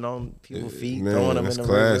 Semen on people's feet, Man, throwing them that's in the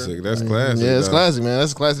classic. river. That's classic. Yeah, it's dog. classic, man.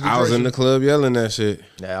 That's a classic. I was in the club yelling that shit.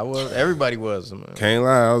 Yeah, I was. Everybody was. Man. Can't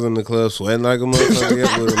lie, I was in the club sweating like a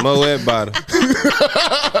motherfucker with a Moet bottle.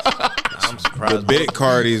 I'm surprised. The big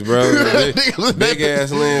Cardis, bro. The big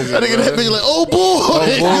ass lenses. I think that bitch like, oh boy, Oh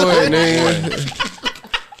boy, nigga.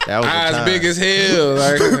 That was a Eyes time. big as hell.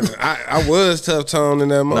 Like I was Tough Tone in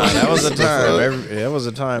that moment. Nah, that was a time. That was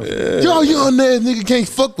a time. y'all young ass nigga can't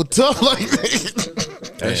fuck with Tough like that.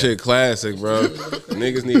 That shit classic, bro.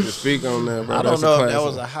 Niggas need to speak on that, bro. I don't That's know a if that classic.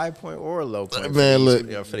 was a high point or a low point. Man,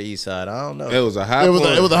 for the East Side. I don't know. It was a high It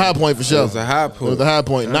point. was a high point for sure. It was a high It point. was a high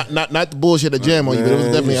point. Not the bullshit that jam on you, but it was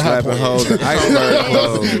definitely a high slapping point. hoes in iceberg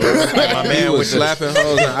clothes, bro. My man He was with the- slapping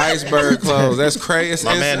hoes in iceberg clothes. That's crazy.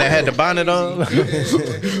 My man that had the bonnet on.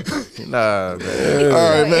 Nah, man.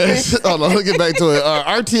 All right, man. Hold on, let's get back to it.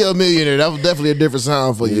 RTL Millionaire, that was definitely a different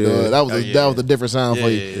sound for you, Yeah. dog. That was a different sound for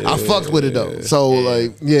you. I fucked with it though. So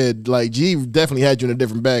like G definitely had you in a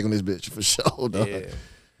different bag on this bitch for sure, dog.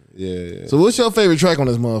 Yeah. So what's your favorite track on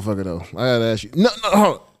this motherfucker though? I gotta ask you. No,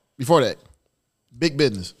 hold on. Before that, Big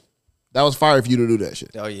Business. That was fire for you to do that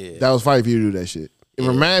shit. Oh yeah. That was fire for you to do that shit. It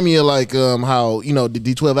remind me of like how the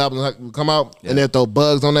D12 albums would come out and they'll throw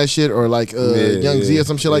Bugs on that shit or like Young Z or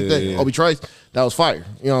some shit like that. Yeah. Obi Trice. That was fire.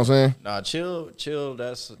 You know what I'm saying? Nah, chill.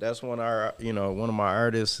 That's one of our, one of my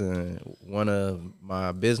artists and one of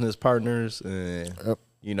my business partners and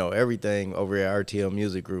everything over at RTL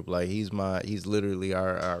Music Group. Like he's literally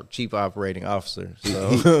our chief operating officer.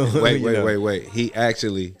 So Wait. He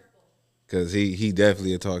actually, because he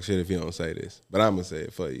definitely will talk shit if he don't say this, but I'm gonna say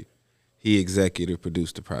it for you. He executive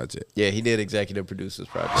produced the project. Yeah, he did executive produce this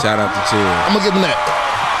project. Shout out to Chill. I'm gonna give him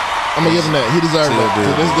that. He deserved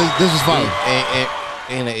that. This was fire.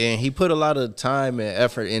 And he put a lot of time and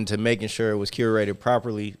effort into making sure it was curated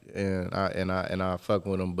properly, and I fuck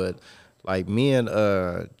with him. But like me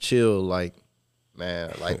and Chill, like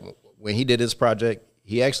man, like when he did this project,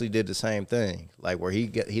 he actually did the same thing. Like where he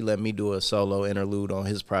let me do a solo interlude on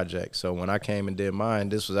his project. So when I came and did mine,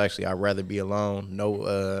 this was actually I'd Rather Be Alone.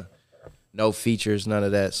 No features, none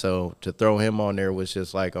of that. So to throw him on there was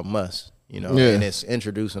just like a must. Yeah. And it's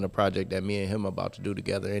introducing a project that me and him about to do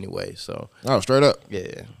together anyway. So Straight up.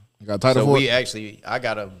 yeah. You got a title So for I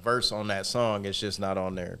got a verse on that song. It's just not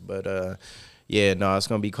on there. But it's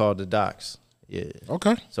gonna be called The Docs. Yeah.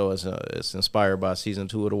 Okay. So it's inspired by season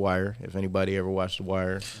 2 of The Wire. If anybody ever watched The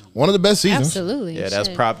Wire, One of the best seasons. Absolutely. yeah, that's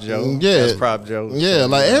Shit. Prop Joe. Yeah. That's Prop Joe. Yeah, So,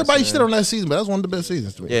 like you know everybody what I'm shit on that season, but that's one of the best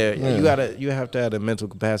seasons to me. saying? Yeah, you have to have the mental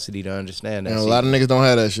capacity to understand that. And a lot of niggas don't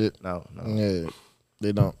have that shit. no. Yeah,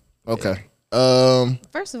 they don't. Okay.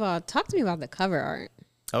 First of all, talk to me about the cover art.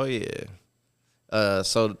 Oh yeah.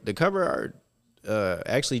 So the cover art,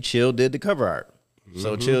 actually Chill did the cover art.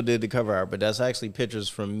 So Chill did the cover art, but that's actually pictures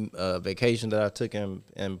from a vacation that I took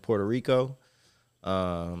in Puerto Rico.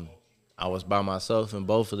 I was by myself in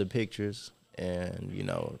both of the pictures, and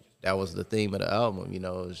that was the theme of the album. It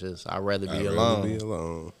was just I'd rather be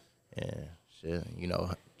alone. And shit,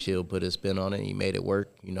 Chill put his spin on it. He made it work.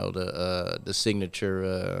 The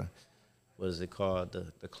signature. What is it called?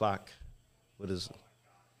 The clock. What is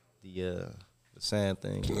the sand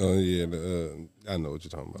thing? Oh yeah, I know what you're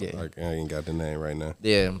talking about. Yeah. I ain't got the name right now.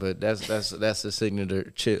 Yeah, but that's the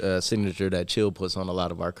signature that Chill puts on a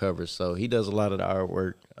lot of our covers. So he does a lot of the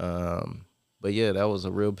artwork. But yeah, that was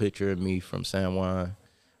a real picture of me from San Juan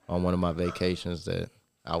on one of my vacations that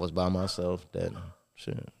I was by myself. That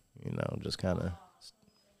shit, just kind of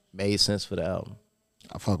made sense for the album.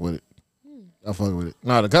 I fuck with it.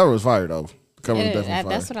 Nah, the cover was fire though. The cover was Yeah, definitely fire.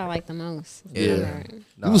 that's what I like the most. Yeah.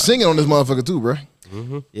 You was singing on this motherfucker too, bro.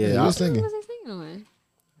 Yeah, You was singing. What was I singing on?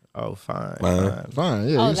 Oh, fine. Fine,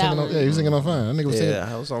 yeah. Oh, he was singing that on, yeah, he was singing on Fine. That nigga was singing.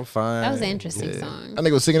 Yeah, I was on Fine. That was an interesting song. That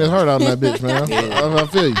nigga was singing his heart out in that bitch, man. I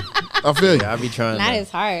feel you. I feel you. Yeah, I be trying Not to.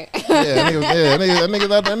 his heart. That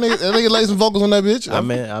nigga laid some vocals on that bitch.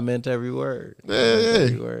 I meant every word. Yeah.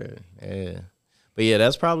 Every word. Yeah. But yeah,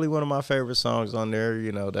 that's probably one of my favorite songs on there.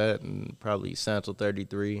 You know that, and probably Santal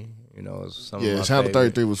 33. You know, is some of my Santal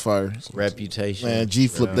favorite. 33 was fire. Reputation. Man, G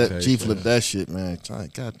flipped that shit, man.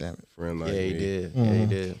 God damn it. Friend like Yeah, he me. did. Yeah, he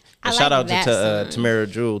did. I And shout like out that to song. Tamara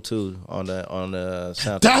Jewel too on the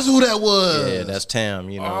sound. That's who that was. Yeah, that's Tam.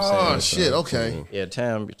 You know what I'm Oh saying? shit. So, Okay. yeah,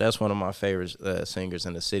 Tam. That's one of my favorite singers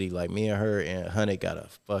in the city. Like me and her and Hunnit got a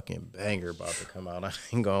fucking banger about to come out. I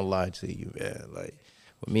ain't gonna lie to you, man. Like.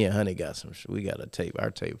 But me and Hunnit got some. We got a tape.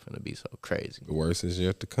 Our tape finna be so crazy. The worst is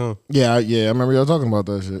yet to come. Yeah. I remember y'all talking about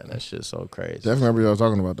that shit. And that shit's so crazy. Definitely remember y'all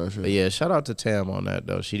talking about that shit. But yeah, shout out to Tam on that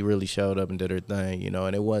though. She really showed up and did her thing, you know.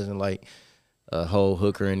 And it wasn't like a whole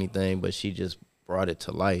hook or anything, but she just brought it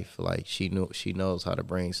to life. Like she knows how to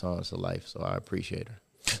bring songs to life. So I appreciate her.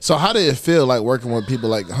 So how did it feel like working with people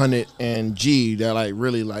like Hunnit and G that like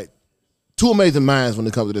really like two amazing minds when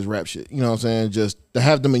it comes to this rap shit? You know what I'm saying? Just to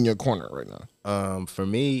have them in your corner right now. For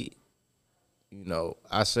me, you know,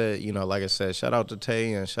 I said, you know, like I said, shout out to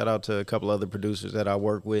Tay and shout out to a couple other producers that I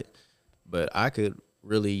work with. But I could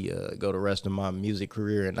really go the rest of my music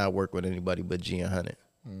career and not work with anybody but G and Hunnit.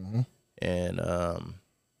 Mm-hmm. And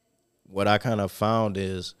what I kind of found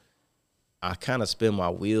is I kind of spin my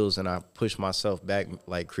wheels and I push myself back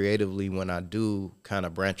like creatively when I do kind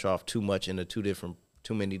of branch off too much into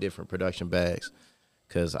too many different production bags.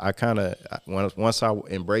 Cause I kind of once I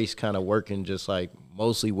embrace kind of working just like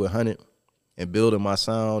mostly with Hunnit and building my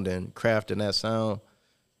sound and crafting that sound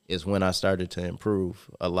is when I started to improve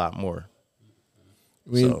a lot more.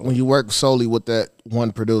 When you work solely with that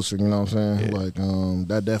one producer, you know what I'm saying? Yeah. Like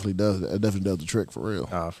that definitely does the trick for real.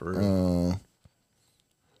 For real.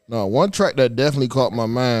 No, one track that definitely caught my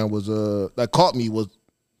mind was was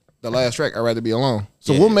the last track, I'd Rather Be Alone.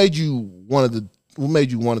 So what made you wanted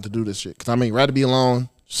to do this shit? Because I mean, Rather Be Alone,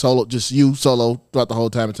 solo, just you solo throughout the whole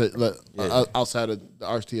time, outside of the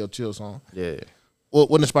RTL Chill song. Yeah.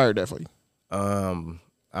 What inspired that for you?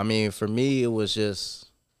 I mean, for me, it was just,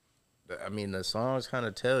 I mean, the songs kind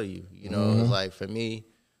of tell you, you know, it's like for me,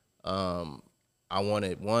 I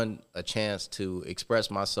wanted a chance to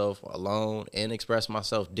express myself alone and express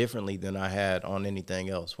myself differently than I had on anything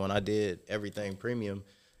else. When I did Everything Premium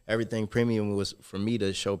was for me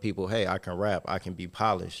to show people, hey, I can rap, I can be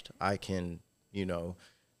polished, I can, you know,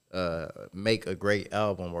 make a great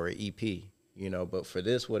album or an EP, you know. But for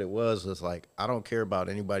this, what it was like, I don't care about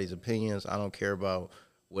anybody's opinions. I don't care about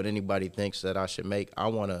what anybody thinks that I should make. I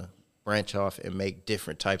want to branch off and make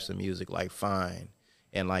different types of music, like Fine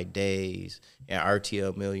and like Days and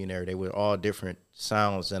RTL Millionaire. They were all different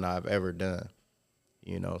sounds than I've ever done,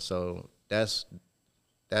 you know. So that's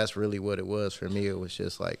really what it was for me. It was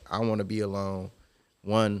just like, I want to be alone.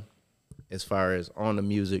 One, as far as on the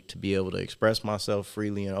music, to be able to express myself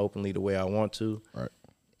freely and openly the way I want to. Right.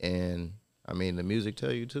 And I mean, the music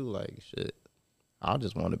tell you too, like, shit, I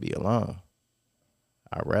just want to be alone.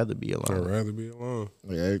 I'd rather be alone. I'd rather be alone.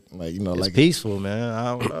 Yeah, like, you know, it's like peaceful, man.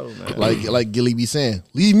 I don't know, man. like Gilly be saying,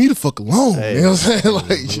 leave me the fuck alone. Hey, you know what I'm saying?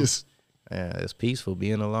 Like, just. Yeah, it's peaceful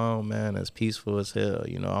being alone, man. It's peaceful as hell.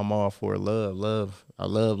 You know, I'm all for love. I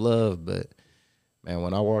love, but man,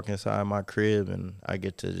 when I walk inside my crib and I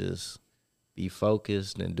get to just be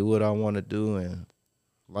focused and do what I want to do and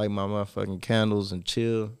light my motherfucking candles and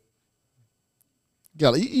chill.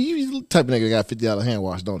 You the type of nigga that got $50 hand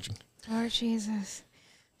wash, don't you? Lord Jesus.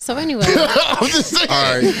 So anyway. I'm just saying.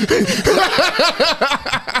 All right.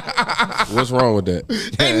 What's wrong with that?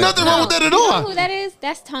 Ain't nothing wrong with that at You all. know who that is?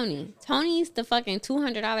 That's Tony. Tony's the fucking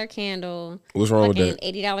 $200 candle. What's wrong with that?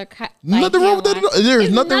 $80 Nothing wrong with that at all. There's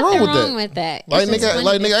nothing wrong with that. Like, It's just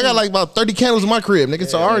nigga, I got like about 30 candles in my crib, nigga,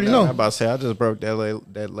 so I already know. I'm about to say, I just broke that Le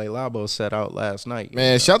Labo set out last night.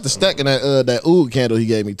 Man, shout to stacking that oud candle he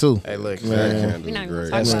gave me too. Hey, look, Man. We're not gonna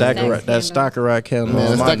Great. talk that about that Stockerite candle.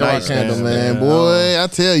 Man, on my stack rock night, candle, man. Boy, I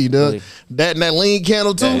tell you, dude. That lean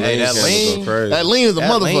candle too. Hey, that Candles lean. go crazy. That lean is a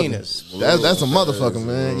That lean motherfucker. is- That's a motherfucker,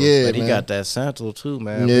 man. Yeah, But he man. got that Santal too,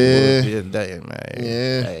 man. Yeah. Man.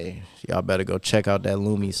 Yeah. Hey, y'all better go check out that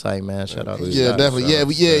Lumi site, man. Shout out to Yeah, Scott. definitely.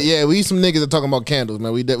 Yeah. We some niggas that talking about candles,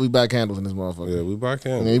 man. We buy candles in this motherfucker. Yeah, we buy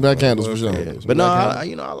candles. Yeah, we buy candles for sure. Candles. But no, I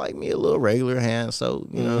like me a little regular hand soap.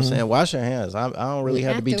 You know what I'm saying? Wash your hands. I don't really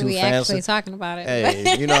have to be After too we fancy. actually talking about it.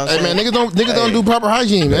 Hey, you know what I'm Hey saying? man, niggas don't do proper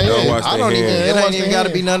hygiene, man. Don't wash I their don't even. hands. It wash ain't their even got to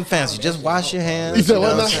be hands. nothing fancy. Just wash your hands. You said know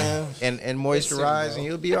what what I'm saying? And moisturize, and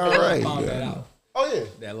you'll be all right. Found that out. Oh yeah.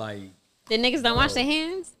 That like The niggas don't wash their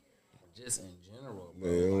hands? just in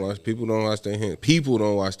People don't wash their hands. People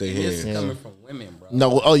don't wash their This hands. is coming from women, bro.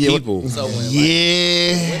 No, oh yeah, People. So when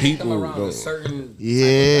yeah, People come around a don't. certain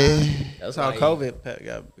yeah. That's how COVID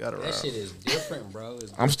got around. that shit is different, bro.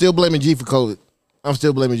 It's I'm still blaming G for COVID. I'm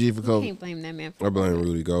still blaming G for You COVID. can't blame that man for I blame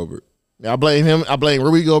Rudy Gobert. I blame him. I blame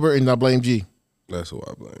Rudy Gobert, and I blame G. That's who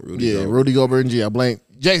I blame. Rudy Yeah, Gobert. Rudy Gobert and G. I blame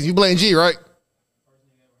Jason. You blame G, right?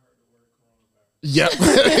 Yep,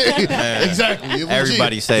 exactly. It was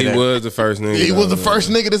Everybody G. say He that. was the first nigga. He was the first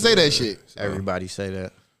nigga to say that shit. Everybody say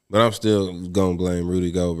that. But I'm still gonna blame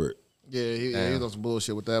Rudy Gobert. Yeah, he was on some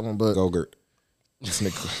bullshit with that one, but Gogurt. this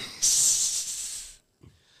nigga.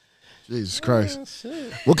 Jesus Christ.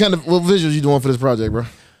 What visuals you doing for this project, bro?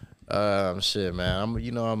 Shit, man. I'm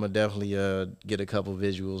gonna definitely get a couple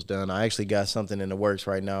visuals done. I actually got something in the works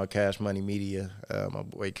right now. Cash Money Media. My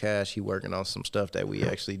boy Cash, he working on some stuff that we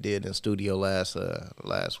actually did in studio last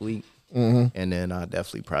week. Mm-hmm. And then I'll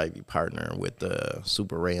definitely probably be partnering with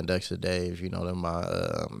Super Ray and Dexter Dave. You know, they're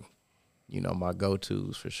my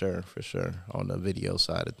go-tos for sure on the video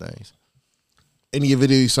side of things. Any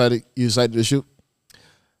video you excited to shoot?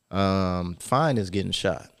 Fine is getting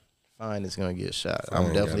shot. Fine is gonna get shot. I'm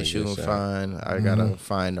Fine definitely gotta shooting get shot. Fine. I gotta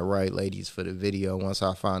find the right ladies for the video. Once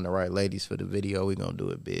I find the right ladies for the video, we gonna do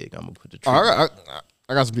it big. I'm gonna put the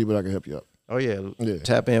I got some people that can help you out. Oh yeah. Yeah.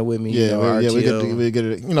 Tap in with me. Yeah, you know, we RTL, get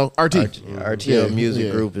it. You know, RT. RTL Yeah, Music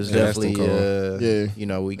yeah. Group is Yeah, that's definitely the Yeah. you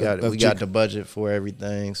know, we got That's the budget for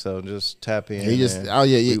everything. So just tap in. He just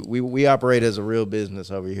man. We operate as a real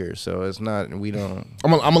business over here. So it's not we don't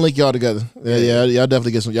I'm gonna link y'all together. Yeah, y'all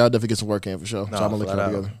definitely get some work in for sure. No, so I'm gonna link flat y'all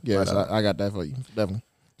out. together. Yeah, Flat so out. I got that for you. Definitely.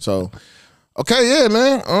 So okay, yeah,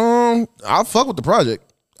 man. I'll fuck with the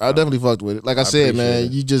project. I definitely fucked with it. Like I said, man, appreciate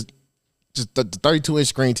it. you just the 32-inch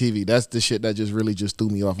screen TV. That's the shit that just really just threw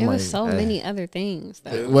me off. It my was head. so many other things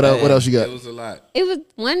though. What else you got? It was a lot. It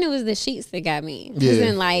was the sheets that got me. Yeah. Yeah.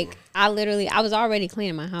 Then like I was already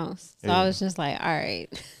cleaning my house. So I was just like, all right.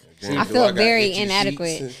 I Do feel got very itchy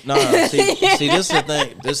inadequate. sheets? No, see, this is the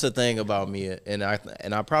thing. This is the thing about me, and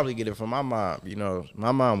I probably get it from my mom. You know,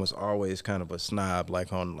 my mom was always kind of a snob,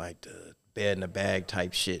 like on like the bed in the bag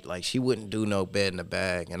type shit. Like she wouldn't do no bed in the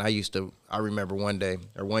bag. And I remember one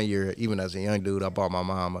year, even as a young dude, I bought my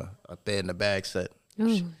mom a bed in the bag set, Oh,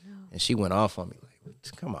 no. and she went off on me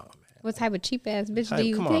like, "Come on, man." What type of cheap ass bitch Like, do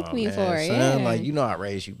you come pick on, me man, for? son. Yeah. Like, you know I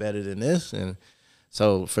raised you better than this. And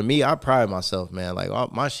so for me, I pride myself, man. Like all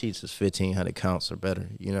my sheets is 1,500 counts or better.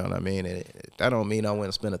 You know what I mean? And that don't mean I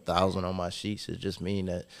wouldn't spend $1,000 on my sheets. It just mean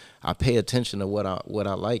that I pay attention to what I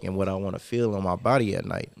like and what I want to feel on my body at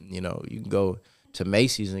night. You know, you can go to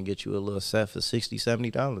Macy's and get you a little set for $60,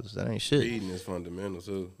 $70. That ain't shit. Reading is fundamental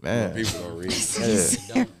too. Man. People don't read.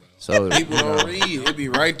 Yeah. So People don't read. It be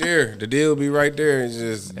right there. The deal be right there. It's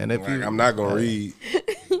just And if you- I'm not gonna read.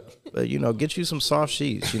 But you know, get you some soft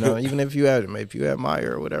sheets. You know, even if you have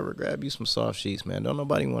Meyer or whatever, grab you some soft sheets, man. Don't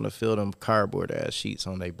nobody want to feel them cardboard ass sheets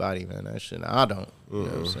on their body, man. That shit, I don't. You know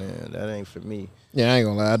what I'm saying? That ain't for me, Yeah, I ain't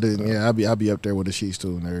gonna lie. I do. Yeah, I'll be up there with the sheets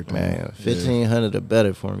too and everything. man. 1,500 or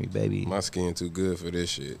better for me, baby. My skin too good for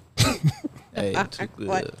this shit. Hey, too good.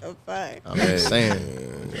 the fuck? I'm just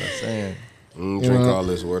saying. Drink know, all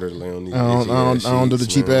this water. Lay on these I don't do the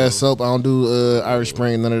sheets, cheap man. ass soap. I don't do Irish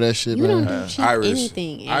Spring. None of that shit, You man. don't do cheap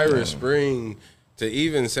anything. Irish Spring. To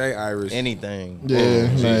even say Irish. Anything. Yeah,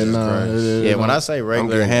 Jesus nah. Christ. Yeah, when I say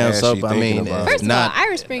regular getting hand ashy soap, I thinking mean about it. First not of all,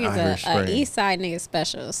 Irish Spring is Irish a Spring. East Side nigga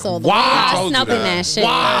special. So the Wow. way Who y'all told you snubbing that? that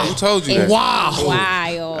shit. Who told you is that?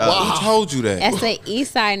 wild. Who told you that? That's an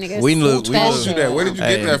East Side nigga. We look- Who we told look- you that? Where did you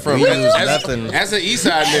Hey, get that from? we use As nothing. an East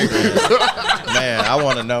Side nigga. Man, I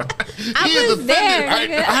want to know. I was there,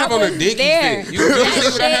 nigga. I have on a was Dickie there. fit. You see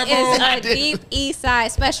That what I have shit is a deep East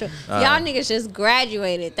Side special. Y'all niggas just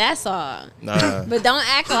graduated. That's all. Nah. But don't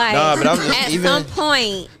act like Nah, but I'm just at even- some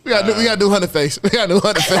point. We gotta do Hunnit face. We gotta do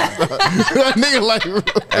Hunnit face. Nigga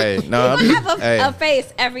like. Hey, no, I have hey. a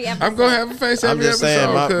face every episode. I'm gonna have a face I'm every just episode.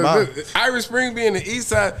 saying, my- 'cause look, Irish Spring being the East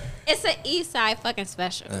Side. It's an East Side fucking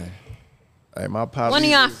special. Hey, my pops. One of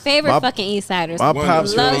y'all favorite my- fucking East Siders. My One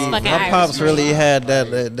pops loves really, fucking my Irish pops Spring. really had that.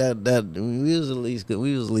 We was at least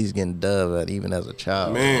getting dubbed at even as a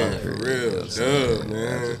child. Man, Like, for you know real. what I'm saying? Duh,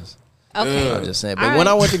 man. Okay. I'm just saying. But All when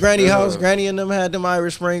I right. went to Granny house, Granny and them had them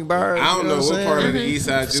Irish Spring bars. I don't know what what I'm part of saying? the East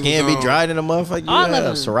Side you Skin was be on. dried in the motherfucker. All of Yeah,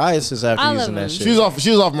 them. psoriasis after All of using them. that shit. She was off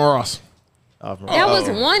Maross. That was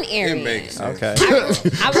one area. It makes sense. Okay.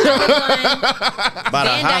 I was on By the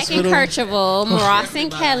Van Dyke and hospital. Kercheval, Morass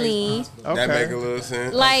and Kelly, That make a Okay. little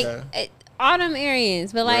sense. like all them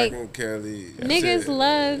areas. But like American Kelly. niggas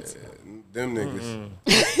loved. Them niggas.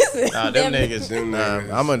 Nah, them niggas. Them Nah,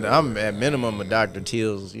 niggas. I'm at minimum a Dr.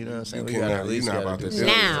 Teal's. You know what I'm saying? You We gotta cannot- at least you not gotta about do to something.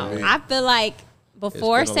 do Now to me. I feel like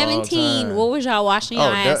Before It's been a long 17, time. what was y'all washing your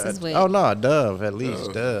asses with? Oh no, Dove at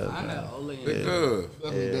least Dove. I had Olay Big and Dove.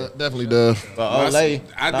 Definitely Dove. But Olay,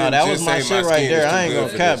 I nah, didn't that was just my say my shit right skin there. is I ain't too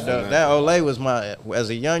gonna good cap for though. this That Olay was my, as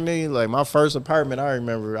a young nigga, like my first apartment. I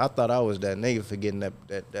remember I thought I was that nigga for getting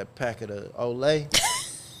that packet of Olay.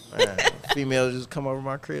 Man, females just come over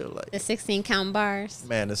my crib like, The 16 count bars.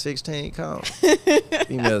 man, the 16 count.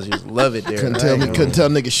 Females just love it there. Couldn't I tell ain't me, gonna- couldn't tell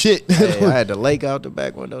nigga shit. Hey, I had the lake out the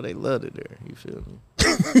back window. They loved it there. You feel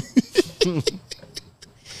me?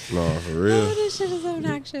 No, for real. Oh, this shit is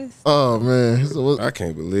obnoxious. Oh man, so what, I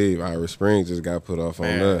can't believe Irish Spring just got put off on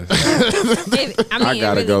Man. us. I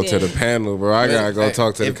Gotta go to the panel, bro. I gotta go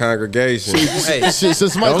talk to the congregation. Hey, shit, since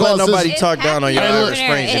somebody don't let calls nobody sis- talk down on your Hey, Irish look.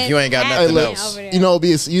 Springs if you ain't got Hey, nothing look,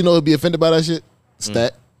 else. you know, be offended by that shit.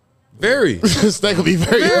 Stack, Very, Stack will be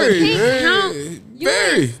very. very, Count. very, You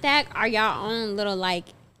very. and Stack are y'all own little like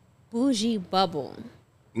bougie bubble.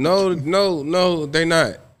 No, they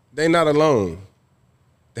not. They not alone.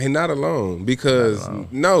 They not alone because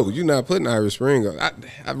no, you're not putting Irish Spring on.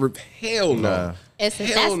 Hell no. Nah.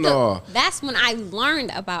 Hell no. That's when I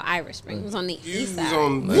learned about Irish Spring. It was on the You east was side.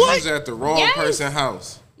 you was at the wrong Yes. person's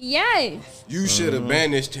house. Yes. You should have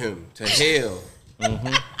banished him to hell.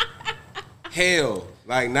 Hell,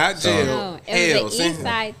 like not jail. No, it hell. was the east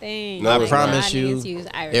side thing. No, I it's not. promise A lot of you, niggas use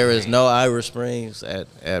Irish there is Spring. no Irish Springs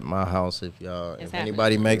at my house. If happening.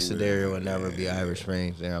 anybody makes it there, it will never be Irish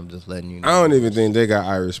Springs there. I'm just letting you know. I don't even think they got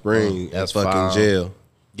Irish Spring at That's fucking foul. jail.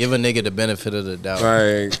 Give a nigga the benefit of the doubt.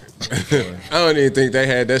 Like, I don't even think they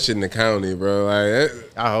had that shit in the county, bro. Like,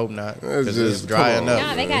 I hope not. That's 'Cause just- it's dry come on. enough.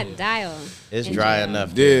 No, they got dial. It's in dry jail.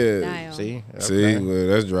 enough. yeah. Dial. See, See, Okay. well,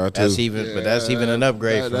 that's dry too. That's even, but that's even an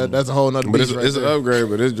upgrade. From, That's a whole nother but beast it's, right it's an there. upgrade,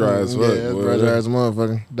 but it's dry as fuck. Yeah, it's boy. dry as a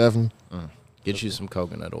motherfucker. Definitely. get you some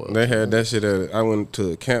coconut oil. They had that shit at. I went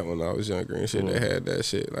to a camp when I was younger and shit. They had that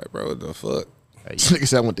shit. Like, bro, what the fuck? Niggas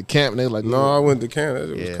said I went to camp and they like, No, I went to camp. That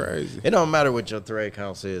shit Yeah. was crazy. It don't matter what your thread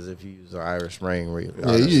count is if you use an Irish Spring.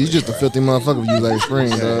 yeah, you just a filthy motherfucker if you use Irish Spring,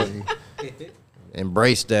 dog.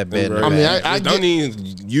 Embrace that bed. I mean, I don't get-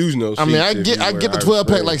 even use no. I mean, I sheets if you get wear the Irish 12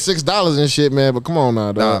 pack Spring. like $6 and shit, man. But come on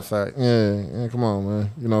now, dog. Nah, fact. Yeah, come on,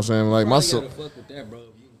 man. You know what I'm saying? Like my you son. gotta fuck with that, bro. If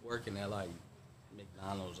you working at like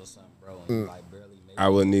McDonald's or something, bro, and you like barely make I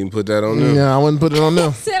wouldn't even put that on them. Yeah, I wouldn't put it on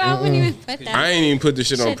them. Said I wouldn't even put that. I ain't even put the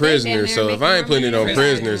shit on Shit, they down prisoners. there So if making I ain't putting it more on money than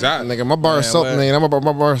prisoners, I Nigga, my bar of Man, soap, what? man. My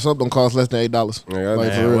bar of soap don't cost less than $8. Yeah, I Like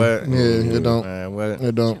know. for real. what? Yeah, it don't. Man, what?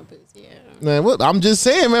 It don't. Yeah. Man, what? I'm just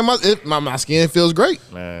saying, man. My skin feels great.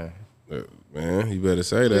 Man. Man, you better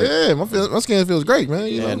say that. Yeah, my skin feels great, man.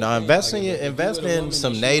 You Yeah, know? no, invest in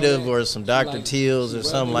some native or some Dr. Teals or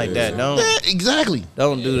something like that. Yeah, exactly.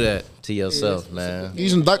 Don't do that to yourself, man.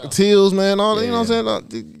 Use some Dr. Teals, man. All that, you know what I'm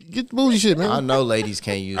saying? Get the bougie shit, man. I know ladies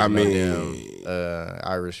can't use I no mean- damn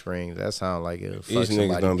Irish Springs. That sound like it. These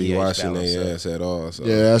niggas don't be washing their ass at all. So.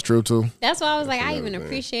 Yeah, that's true too. That's why I was like, I another even thing.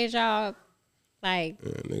 appreciate y'all like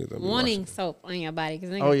Yeah, niggas don't be wanting soap on your body because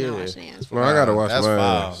niggas Oh, yeah. not washing their ass. No, I gotta wash That's my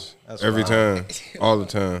foul. ass That's every foul. time, all the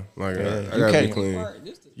time. Like I You gotta be can't- clean.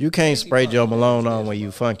 You can't spray Joe Malone on when you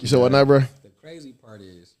funky. You said what now, bro? The crazy part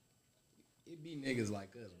is, it be niggas like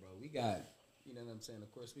us, bro. We got, you know what I'm saying?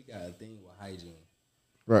 Of course, we got a thing with hygiene,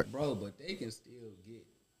 Right. bro. But they can still get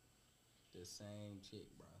the same chick,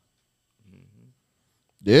 bro.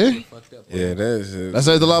 Yeah. Fucked up. Yeah, that's That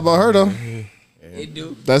says a lot about her, though. It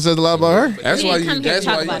do. That says a lot about her. that's We why didn't you. come here That's to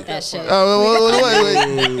talk why about you. that shit.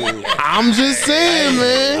 Oh, wait. I'm just saying,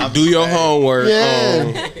 man. Do your homework. Yeah.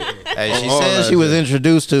 Hey, she all said that she was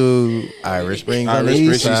introduced to Irish Springs on the Irish Spring,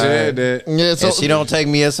 east she side. said that. Yeah. So And she don't take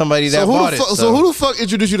me as somebody that So bought it. who the fuck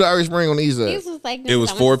introduced you to Irish Spring on the east side? These was like It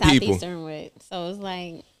was niggas I 4 went to people. Southeastern with, so it was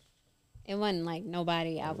like it wasn't like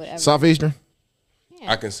nobody I would ever. Southeastern.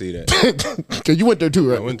 I can see that. Cause you went there too,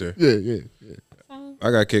 right? I went there. Yeah. I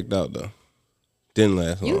got kicked out though. Didn't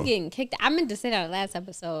last You long. getting kicked? I meant to say that last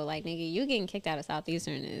episode. Like nigga, you getting kicked out of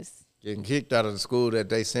Southeastern is. Getting kicked out of the school that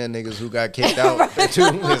they send niggas who got kicked out too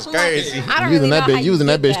is crazy. I don't Using really know that how bitch, you using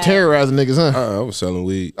that did bitch terrorizing niggas, huh? I was selling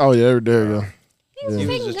weed. Oh yeah, there you go. He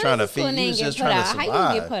was just trying to feed- he was just trying to How you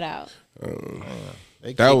survive. get put out?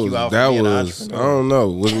 They That kick was you out that for being an was. I entrepreneur. don't know.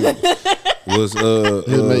 Was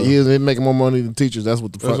He was making more money than teachers. That's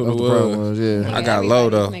what the fuck That's what that's it the problem was. was. Yeah. I got Everybody low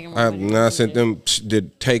was though. making more I money now I than sent them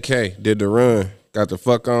did TK did the run, got the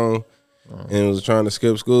fuck on, and was trying to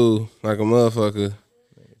skip school like a motherfucker.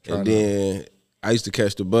 And then I used to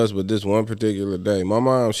catch the bus, but this one particular day, my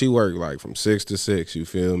mom she worked like from 6 to 6. You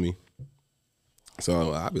feel me?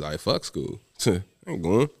 So I'd be like, fuck school, ain't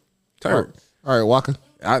going. Turn. All right, Walker.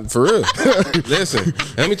 For real. Listen,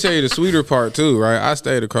 let me tell you the sweeter part too, right? I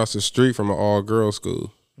stayed across the street from an all-girls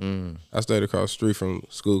school. I stayed across the street from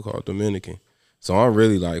a school called Dominican. So I'm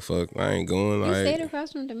really like, fuck, I ain't going. You stayed Like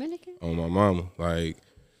across from Dominican? on my mama, like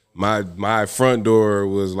my front door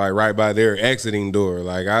was like right by their exiting door.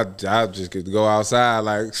 Like I just could go outside.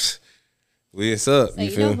 Like what's up? So you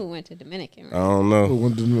feel know me? who went to Dominican, right? I don't know. Who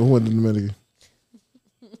went to Dominican?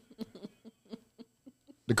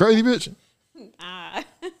 The crazy bitch?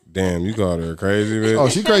 Damn, you called her a crazy bitch. Oh,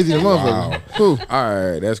 she crazy as a motherfucker. Wow. Who? All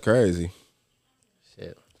right, that's crazy.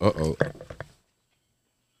 Shit. Uh-oh.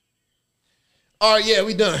 All right, yeah,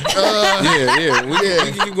 we done. Yeah. We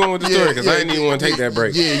can keep going with the story because I didn't even want to take that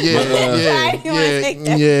break. Yeah.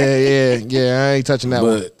 I ain't touching that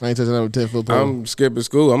one. I ain't touching that with 10-foot pole. I'm skipping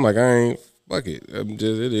school. I'm like, fuck it.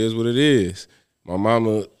 It is what it is. My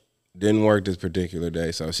mama didn't work this particular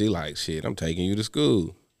day, so she like, shit, I'm taking you to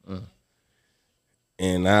school.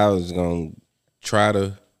 And I was going to try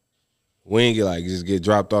to wing it, like just get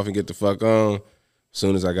dropped off and get the fuck on. As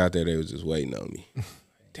soon as I got there, they was just waiting on me.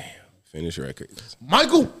 Damn, finish records.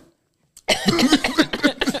 Michael.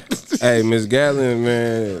 Hey, Miss Gallon,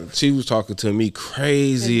 man, she was talking to me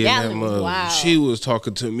crazy in that Gallon was mother. wild. She was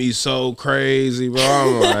talking to me so crazy, bro.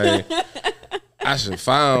 I'm like, I should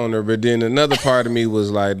found her, but then another part of me was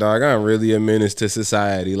like, dog, I'm really a menace to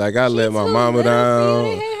society. Like I let my mama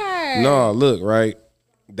down. No, look, right.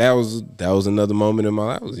 That was another moment in my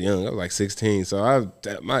life. I was young. I was like 16. So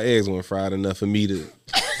my eggs weren't fried enough for me to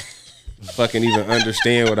fucking even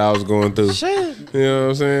understand what I was going through. Shit. You know what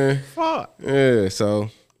I'm saying? Fuck. Yeah, so.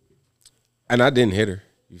 And I didn't hit her.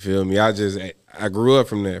 You feel me? I grew up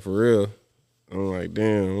from that, for real. I'm like,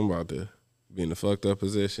 damn, I'm about to be in a fucked up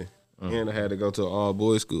position. And I had to go to an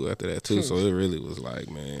all-boys school after that, too. So it really was like,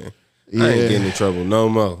 man, I ain't getting in trouble no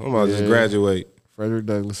more. I'm about to just graduate. Frederick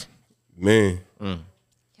Douglass. Man. Y'all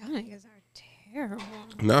niggas are terrible.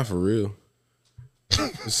 Not for real.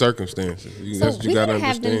 The circumstances. So That's what we you gotta gotta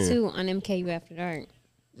have them understand. too on MKU After Dark.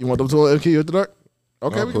 You want them to MKU at the dark?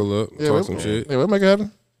 Okay. I'll pull up, talk some shit. Yeah, we'll make it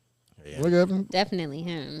happen. Make it happen. Definitely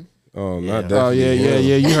him. Oh, not Oh, definitely. yeah.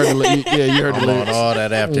 You heard the lyrics. I'm on all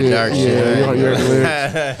that after dark shit. You heard the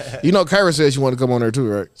lyrics. You know, Kyra said she wanted to come on there too,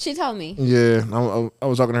 right? She told me. Yeah. I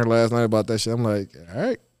was talking to her last night about that shit. I'm like, all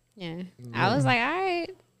right. Yeah. I was like, all right,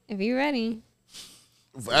 if you ready.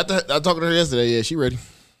 After I talked to her yesterday, yeah, she ready.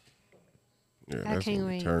 Yeah, I that's can't what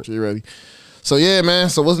we wait. turned. She ready. So yeah, man.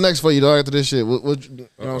 So what's next for you, dog? After this shit, what you know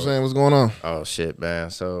what I'm saying? What's going on? Oh shit, man.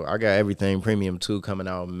 So I got Everything Premium 2 coming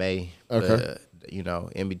out in May. Okay. You know,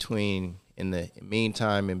 in between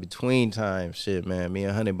time, shit, man. Me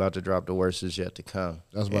and Hunnit about to drop The Worst Is Yet to Come.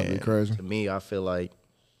 That's about to be And crazy. To me, I feel like,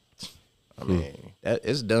 I mean,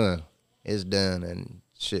 it's done. It's done, and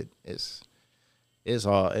shit, it's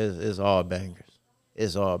all bangers.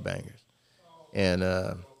 It's all bangers, and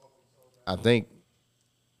I think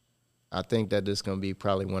that this is gonna be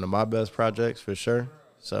probably one of my best projects for sure.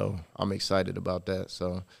 So I'm excited about that.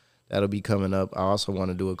 So that'll be coming up. I also want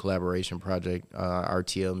to do a collaboration project,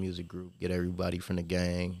 RTL Music Group, get everybody from the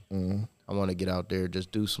gang. I want to get out there,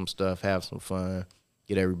 just do some stuff, have some fun,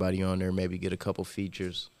 get everybody on there, maybe get a couple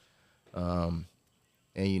features. And,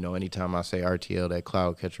 you know, anytime I say RTL, that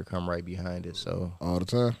cloud catcher come right behind it. So All the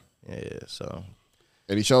time. yeah, so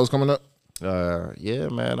Any shows coming up? yeah,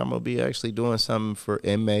 man, I'm gonna be actually doing something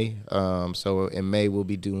in May. So in May we'll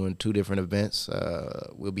be doing 2 different events.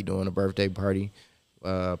 We'll be doing a birthday party,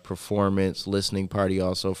 performance, listening party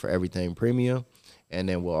also for Everything Premium, and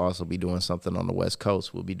then we'll also be doing something on the West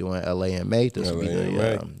Coast. We'll be doing LAMA. This will be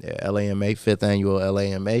the LAMA 5th annual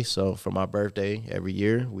LAMA. So for my birthday every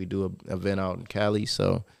year we do an event out in Cali.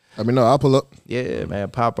 So Let me know. I'll pull up. yeah, man,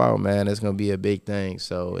 pop out, man. It's gonna be a big thing.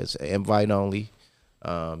 So it's invite only.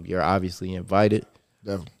 You're obviously invited,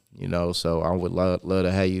 Definitely. you know, so I would love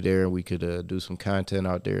to have you there. We could do some content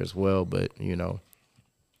out there as well, but, you know,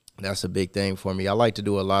 that's a big thing for me. I like to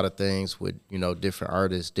do a lot of things with, you know, different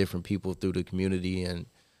artists, different people through the community, and,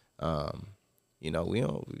 you know,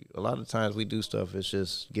 a lot of times we do stuff, it's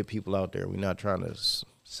just get people out there. We're not trying to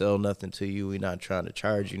sell nothing to you. We're not trying to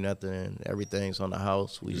charge you nothing. Everything's on the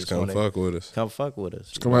house. We Just just come wanna fuck with us. Come fuck with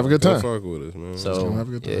us. Come have a good Come time. fuck with us, man. So have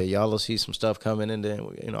a good time. yeah, y'all will see some stuff coming in there.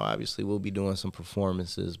 You know, obviously we'll be doing some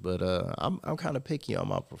performances, but I'm kind of picky on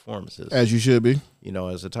my performances. As you should be. You know,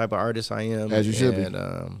 as the type of artist I am, As you should be.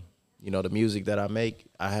 and you know, the music that I make,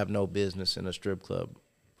 I have no business in a strip club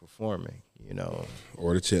performing. You know,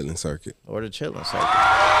 Or the chilling circuit. or the chilling circuit.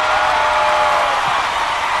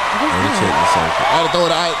 Or the chilling circuit.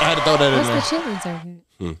 I had to throw that in What's there. the chilling circuit?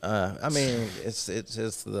 I mean, it's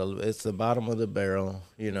the bottom of the barrel,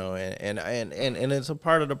 you know, and it's a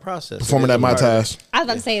part of the process. Performing It is at a my part of- task. I was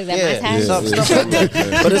about to say, is that Yeah, my time? stuff like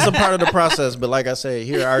that. But it's a part of the process. But like I said,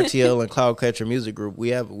 here at RTL and Cloudcatcher Music Group,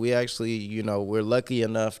 we actually, you know, we're lucky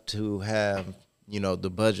enough to have the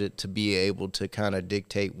budget to be able to kind of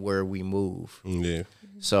dictate where we move. Yeah.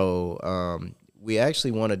 So we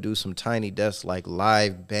actually want to do some tiny desk like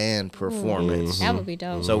live band performance. That would be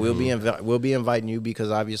dope. So we'll be inviting you because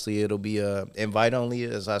obviously it'll be invite only,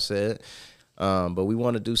 as I said. But we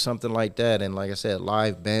want to do something like that, and like I said,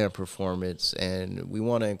 live band performance, and we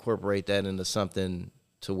want to incorporate that into something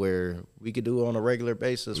to where we could do it on a regular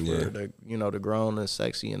basis for the grown and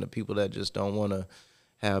sexy and the people that just don't want to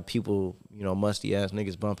have people, musty ass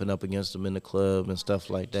niggas bumping up against them in the club and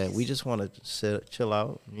stuff like that. We just want to chill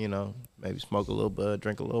out, maybe smoke a little bud,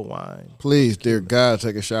 drink a little wine. Please, dear God,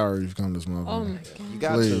 take a shower if you come to this motherfucker. Oh my God. You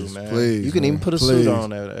got Please, to, man. please, you can even put a suit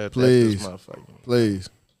on at this motherfucker. Please.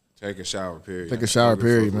 Take a shower, period. Take a shower,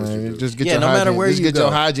 period, man. Just get your no matter hygiene. where Just you get go.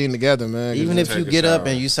 your hygiene together, man. Even if you Take a get up shower.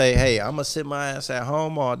 and you say, hey, I'm going to sit my ass at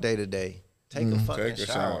home all day today. Take a fucking Take a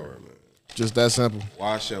shower. shower, man. Just that simple.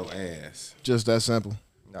 Wash your ass. Just that simple.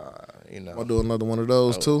 Nah, I'll do another one of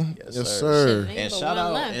those too. yes, Yes, sir. sir. Ain't And but shout one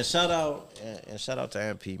out, left. and shout out to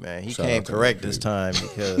MP, man. He Shout came out to correct MP. this time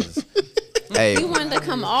because, hey, You wanted to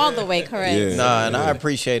come all the way correct. Yeah. nah, and I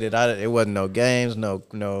appreciate it. It wasn't no games,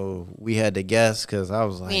 no. We had to guess because I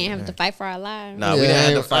was like, We ain't have man. to fight for our lives. Nah, we didn't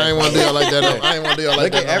have to fight. I ain't want to deal like that. I ain't want to deal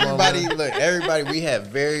like Look that. at no more, everybody. man. Everybody. We had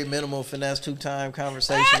very minimal finesse 2-time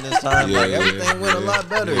conversation this time. Everything went a lot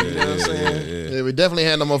better. You know what I'm saying? Yeah, we definitely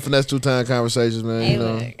had no more finesse 2-time conversations, man. Hey, You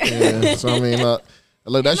know. look. Yeah. So I mean,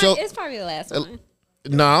 look, that's your. It's probably the last one.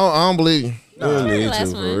 No, I don't believe you. We don't Probably need the to,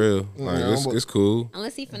 last for one. real. Like, Yeah, it's cool.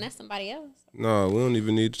 Unless he finessed somebody else. No, we don't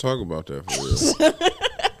even need to talk about that, for real.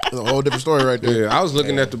 It's a whole different story right there. Yeah, I was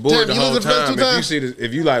looking at the board Damn, the you whole listen to Finesse time. two If you times? see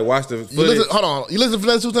if you like watch the You footage, listen, hold on. You listen to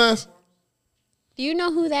finesse 2 times? Do you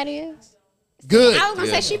know who that is? Good. I was gonna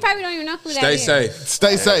say she probably don't even know who that stay is. safe.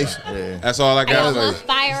 Stay safe. That's all I I got got a little to say.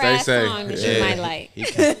 fire Stay ass safe. song that you might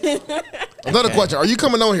like. Another question: are you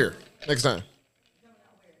coming on here next time?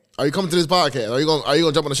 Are you coming to this podcast? Are you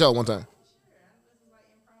gonna jump on the show one time?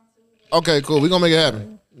 Okay, cool. We're gonna make it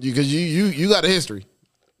happen. Because you got a history.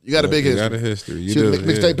 You got a big You history. got a history. You She do. was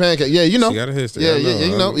mixtape pancake. Yeah, you know. She got a history. Yeah, I know.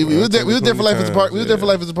 you know. We I was there. took We her was there for life as a plenty party. We was there for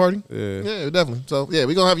times, life as a party. Yeah. Yeah, definitely. So yeah,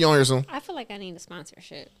 we gonna have you on here soon. I feel like I need a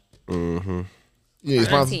sponsorship. Yeah,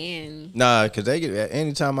 sponsor. Auntie Annie. Nah, because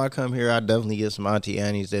anytime I come here, I definitely get some Auntie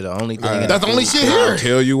Annie's. They're the only thing. That's the only shit I'll here.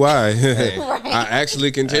 tell you why. I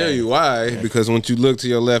actually can tell you why. Because once you look to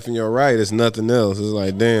your left and your right, it's nothing else. It's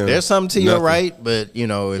like, damn. There's something to your Nothing. right, but if you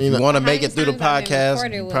want to How make many it through the times I've been podcast,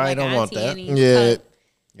 recorded you with, probably like, don't want Auntie that. Annie's Yeah. cup?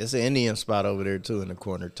 It's an Indian spot over there too in the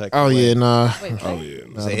corner. Tucked Oh away. yeah, nah. Wait, Oh, what? yeah.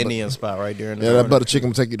 It's an Indian spot right there in the Yeah, corner. that butter chicken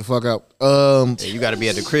will take you the fuck out. Yeah, you got to be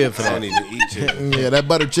at the crib for I don't that. need to eat chicken. Yeah, that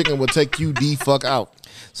butter chicken will take you the fuck out.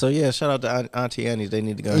 So yeah, shout out to Auntie Annie's. They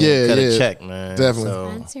need to go Yeah, and cut yeah. a check, man. Definitely.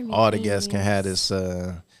 Sponsor So me, all the guests can please. have this,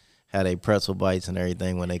 have they pretzel bites and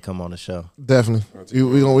everything when they come on the show. Definitely.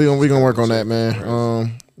 We gonna work on that,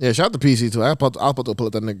 man. Yeah, shout out to PC too. I was supposed to pull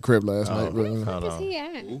up that nigga crib last night, but you know. Hold Where's on. he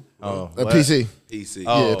at? Oh, what? PC. PC.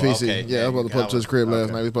 Oh, Yeah, PC. okay. Yeah, I was supposed to pull up to his crib last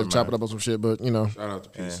Okay. night. We supposed to chop it up on some shit, but you know, Shout out to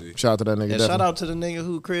PC. shout out to that nigga. And definitely. shout out to the nigga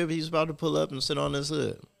who crib he's about to pull up and sit on his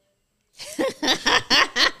hood.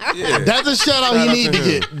 Yeah. That's a shout out Shout he out need to to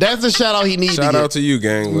him. get. That's a shout out he need to Shout get. out to you,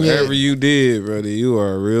 gang. Whatever you did, brother, you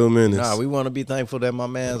are a real menace. Nah, we want to be thankful that my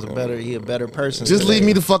man's he a better person. Just today. leave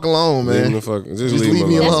me the fuck alone, Leave him man. the fuck. Just Just leave leave him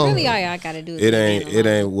me alone. That's alone. really all y'all gotta do. Is It leave ain't. me It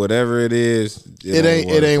alone. ain't. Whatever it is.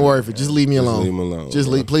 It ain't worth it. Just leave me alone. leave him alone, Just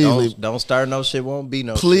bro. leave. Please leave. Don't start no shit. Won't be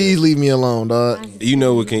no. Please leave me alone, dog. You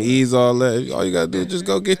know what can ease all that? All you gotta do is just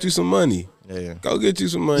go get you some money. Shit. Yeah. Go get you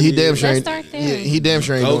some money. He damn sure Let's ain't. start there. Yeah, he damn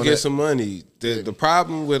sure ain't Go doing get that. some money. The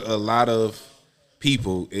problem with a lot of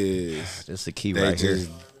people is That's the key they right here. just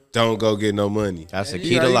don't go get no money. That's the You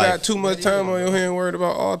key got, to you life. got too much time on your hand worried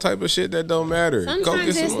about all type of shit that don't matter. go Sometimes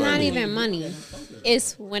get some it's money. not even money.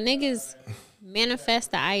 It's when niggas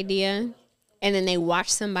manifest the idea and then they watch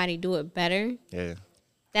somebody do it better. Yeah.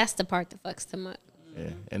 That's the part that fucks them up.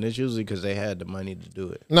 Yeah. And it's usually because they had the money to do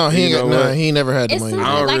it. No, he You know ain't. Nah, what? he ain't never had the It's money. sometimes,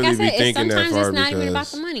 I don't like really I be said, it's thinking that sometimes far it's not even about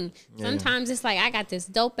because- the money. Sometimes it's like I got this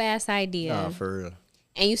dope ass idea. Nah, for real.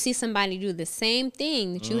 And you see somebody do the same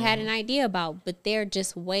thing that you had an idea about, but they're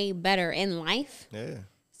just way better in life. Yeah.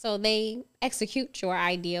 So they execute your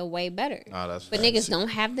idea way better. Nah, that's But facts. niggas don't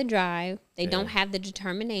have the drive. They don't have the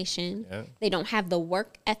determination. Yeah. They don't have the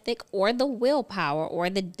work ethic or the willpower or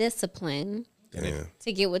the discipline Damn.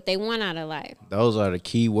 to get what they want out of life. Those are the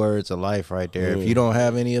key words of life right there. If you don't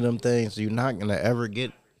have any of them things, you're not gonna ever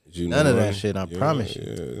get You none of know that what? shit. I Yeah, promise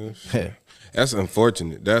you. yeah. That's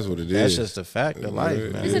unfortunate. That's what it is. That's just a fact of life,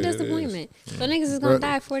 man. It's a it is. disappointment. So niggas is gonna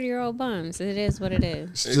die 40-year-old bums. It is what it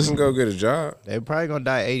is. Just go get a job. They probably gonna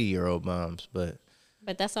die 80-year-old moms, but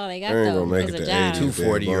But that's all they got They ain't though. gonna make Is it a to job. 80. Two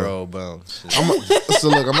 40-year-old bums. So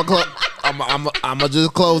look, I'm gonna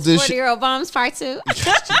just close this shit. 40-year-old bombs part 2.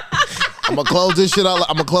 I'm gonna close this shit out.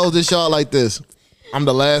 I'm gonna close this shit out like this. I'm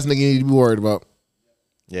the last nigga you need to be worried about.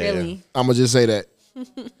 Yeah. Really? I'm gonna just say that.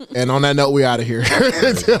 And on that note, we out of here.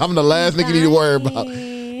 I'm the last nigga you need to worry about.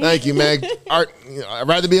 Thank you, man. I'd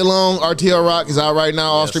rather be alone. RTL Rock is out right now.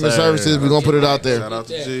 All Yes, streaming sir. services. We're gonna put it out there. Shout out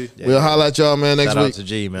to G. We'll holla at y'all, man, next Shout week. out to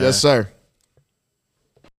G, man. Yes, sir.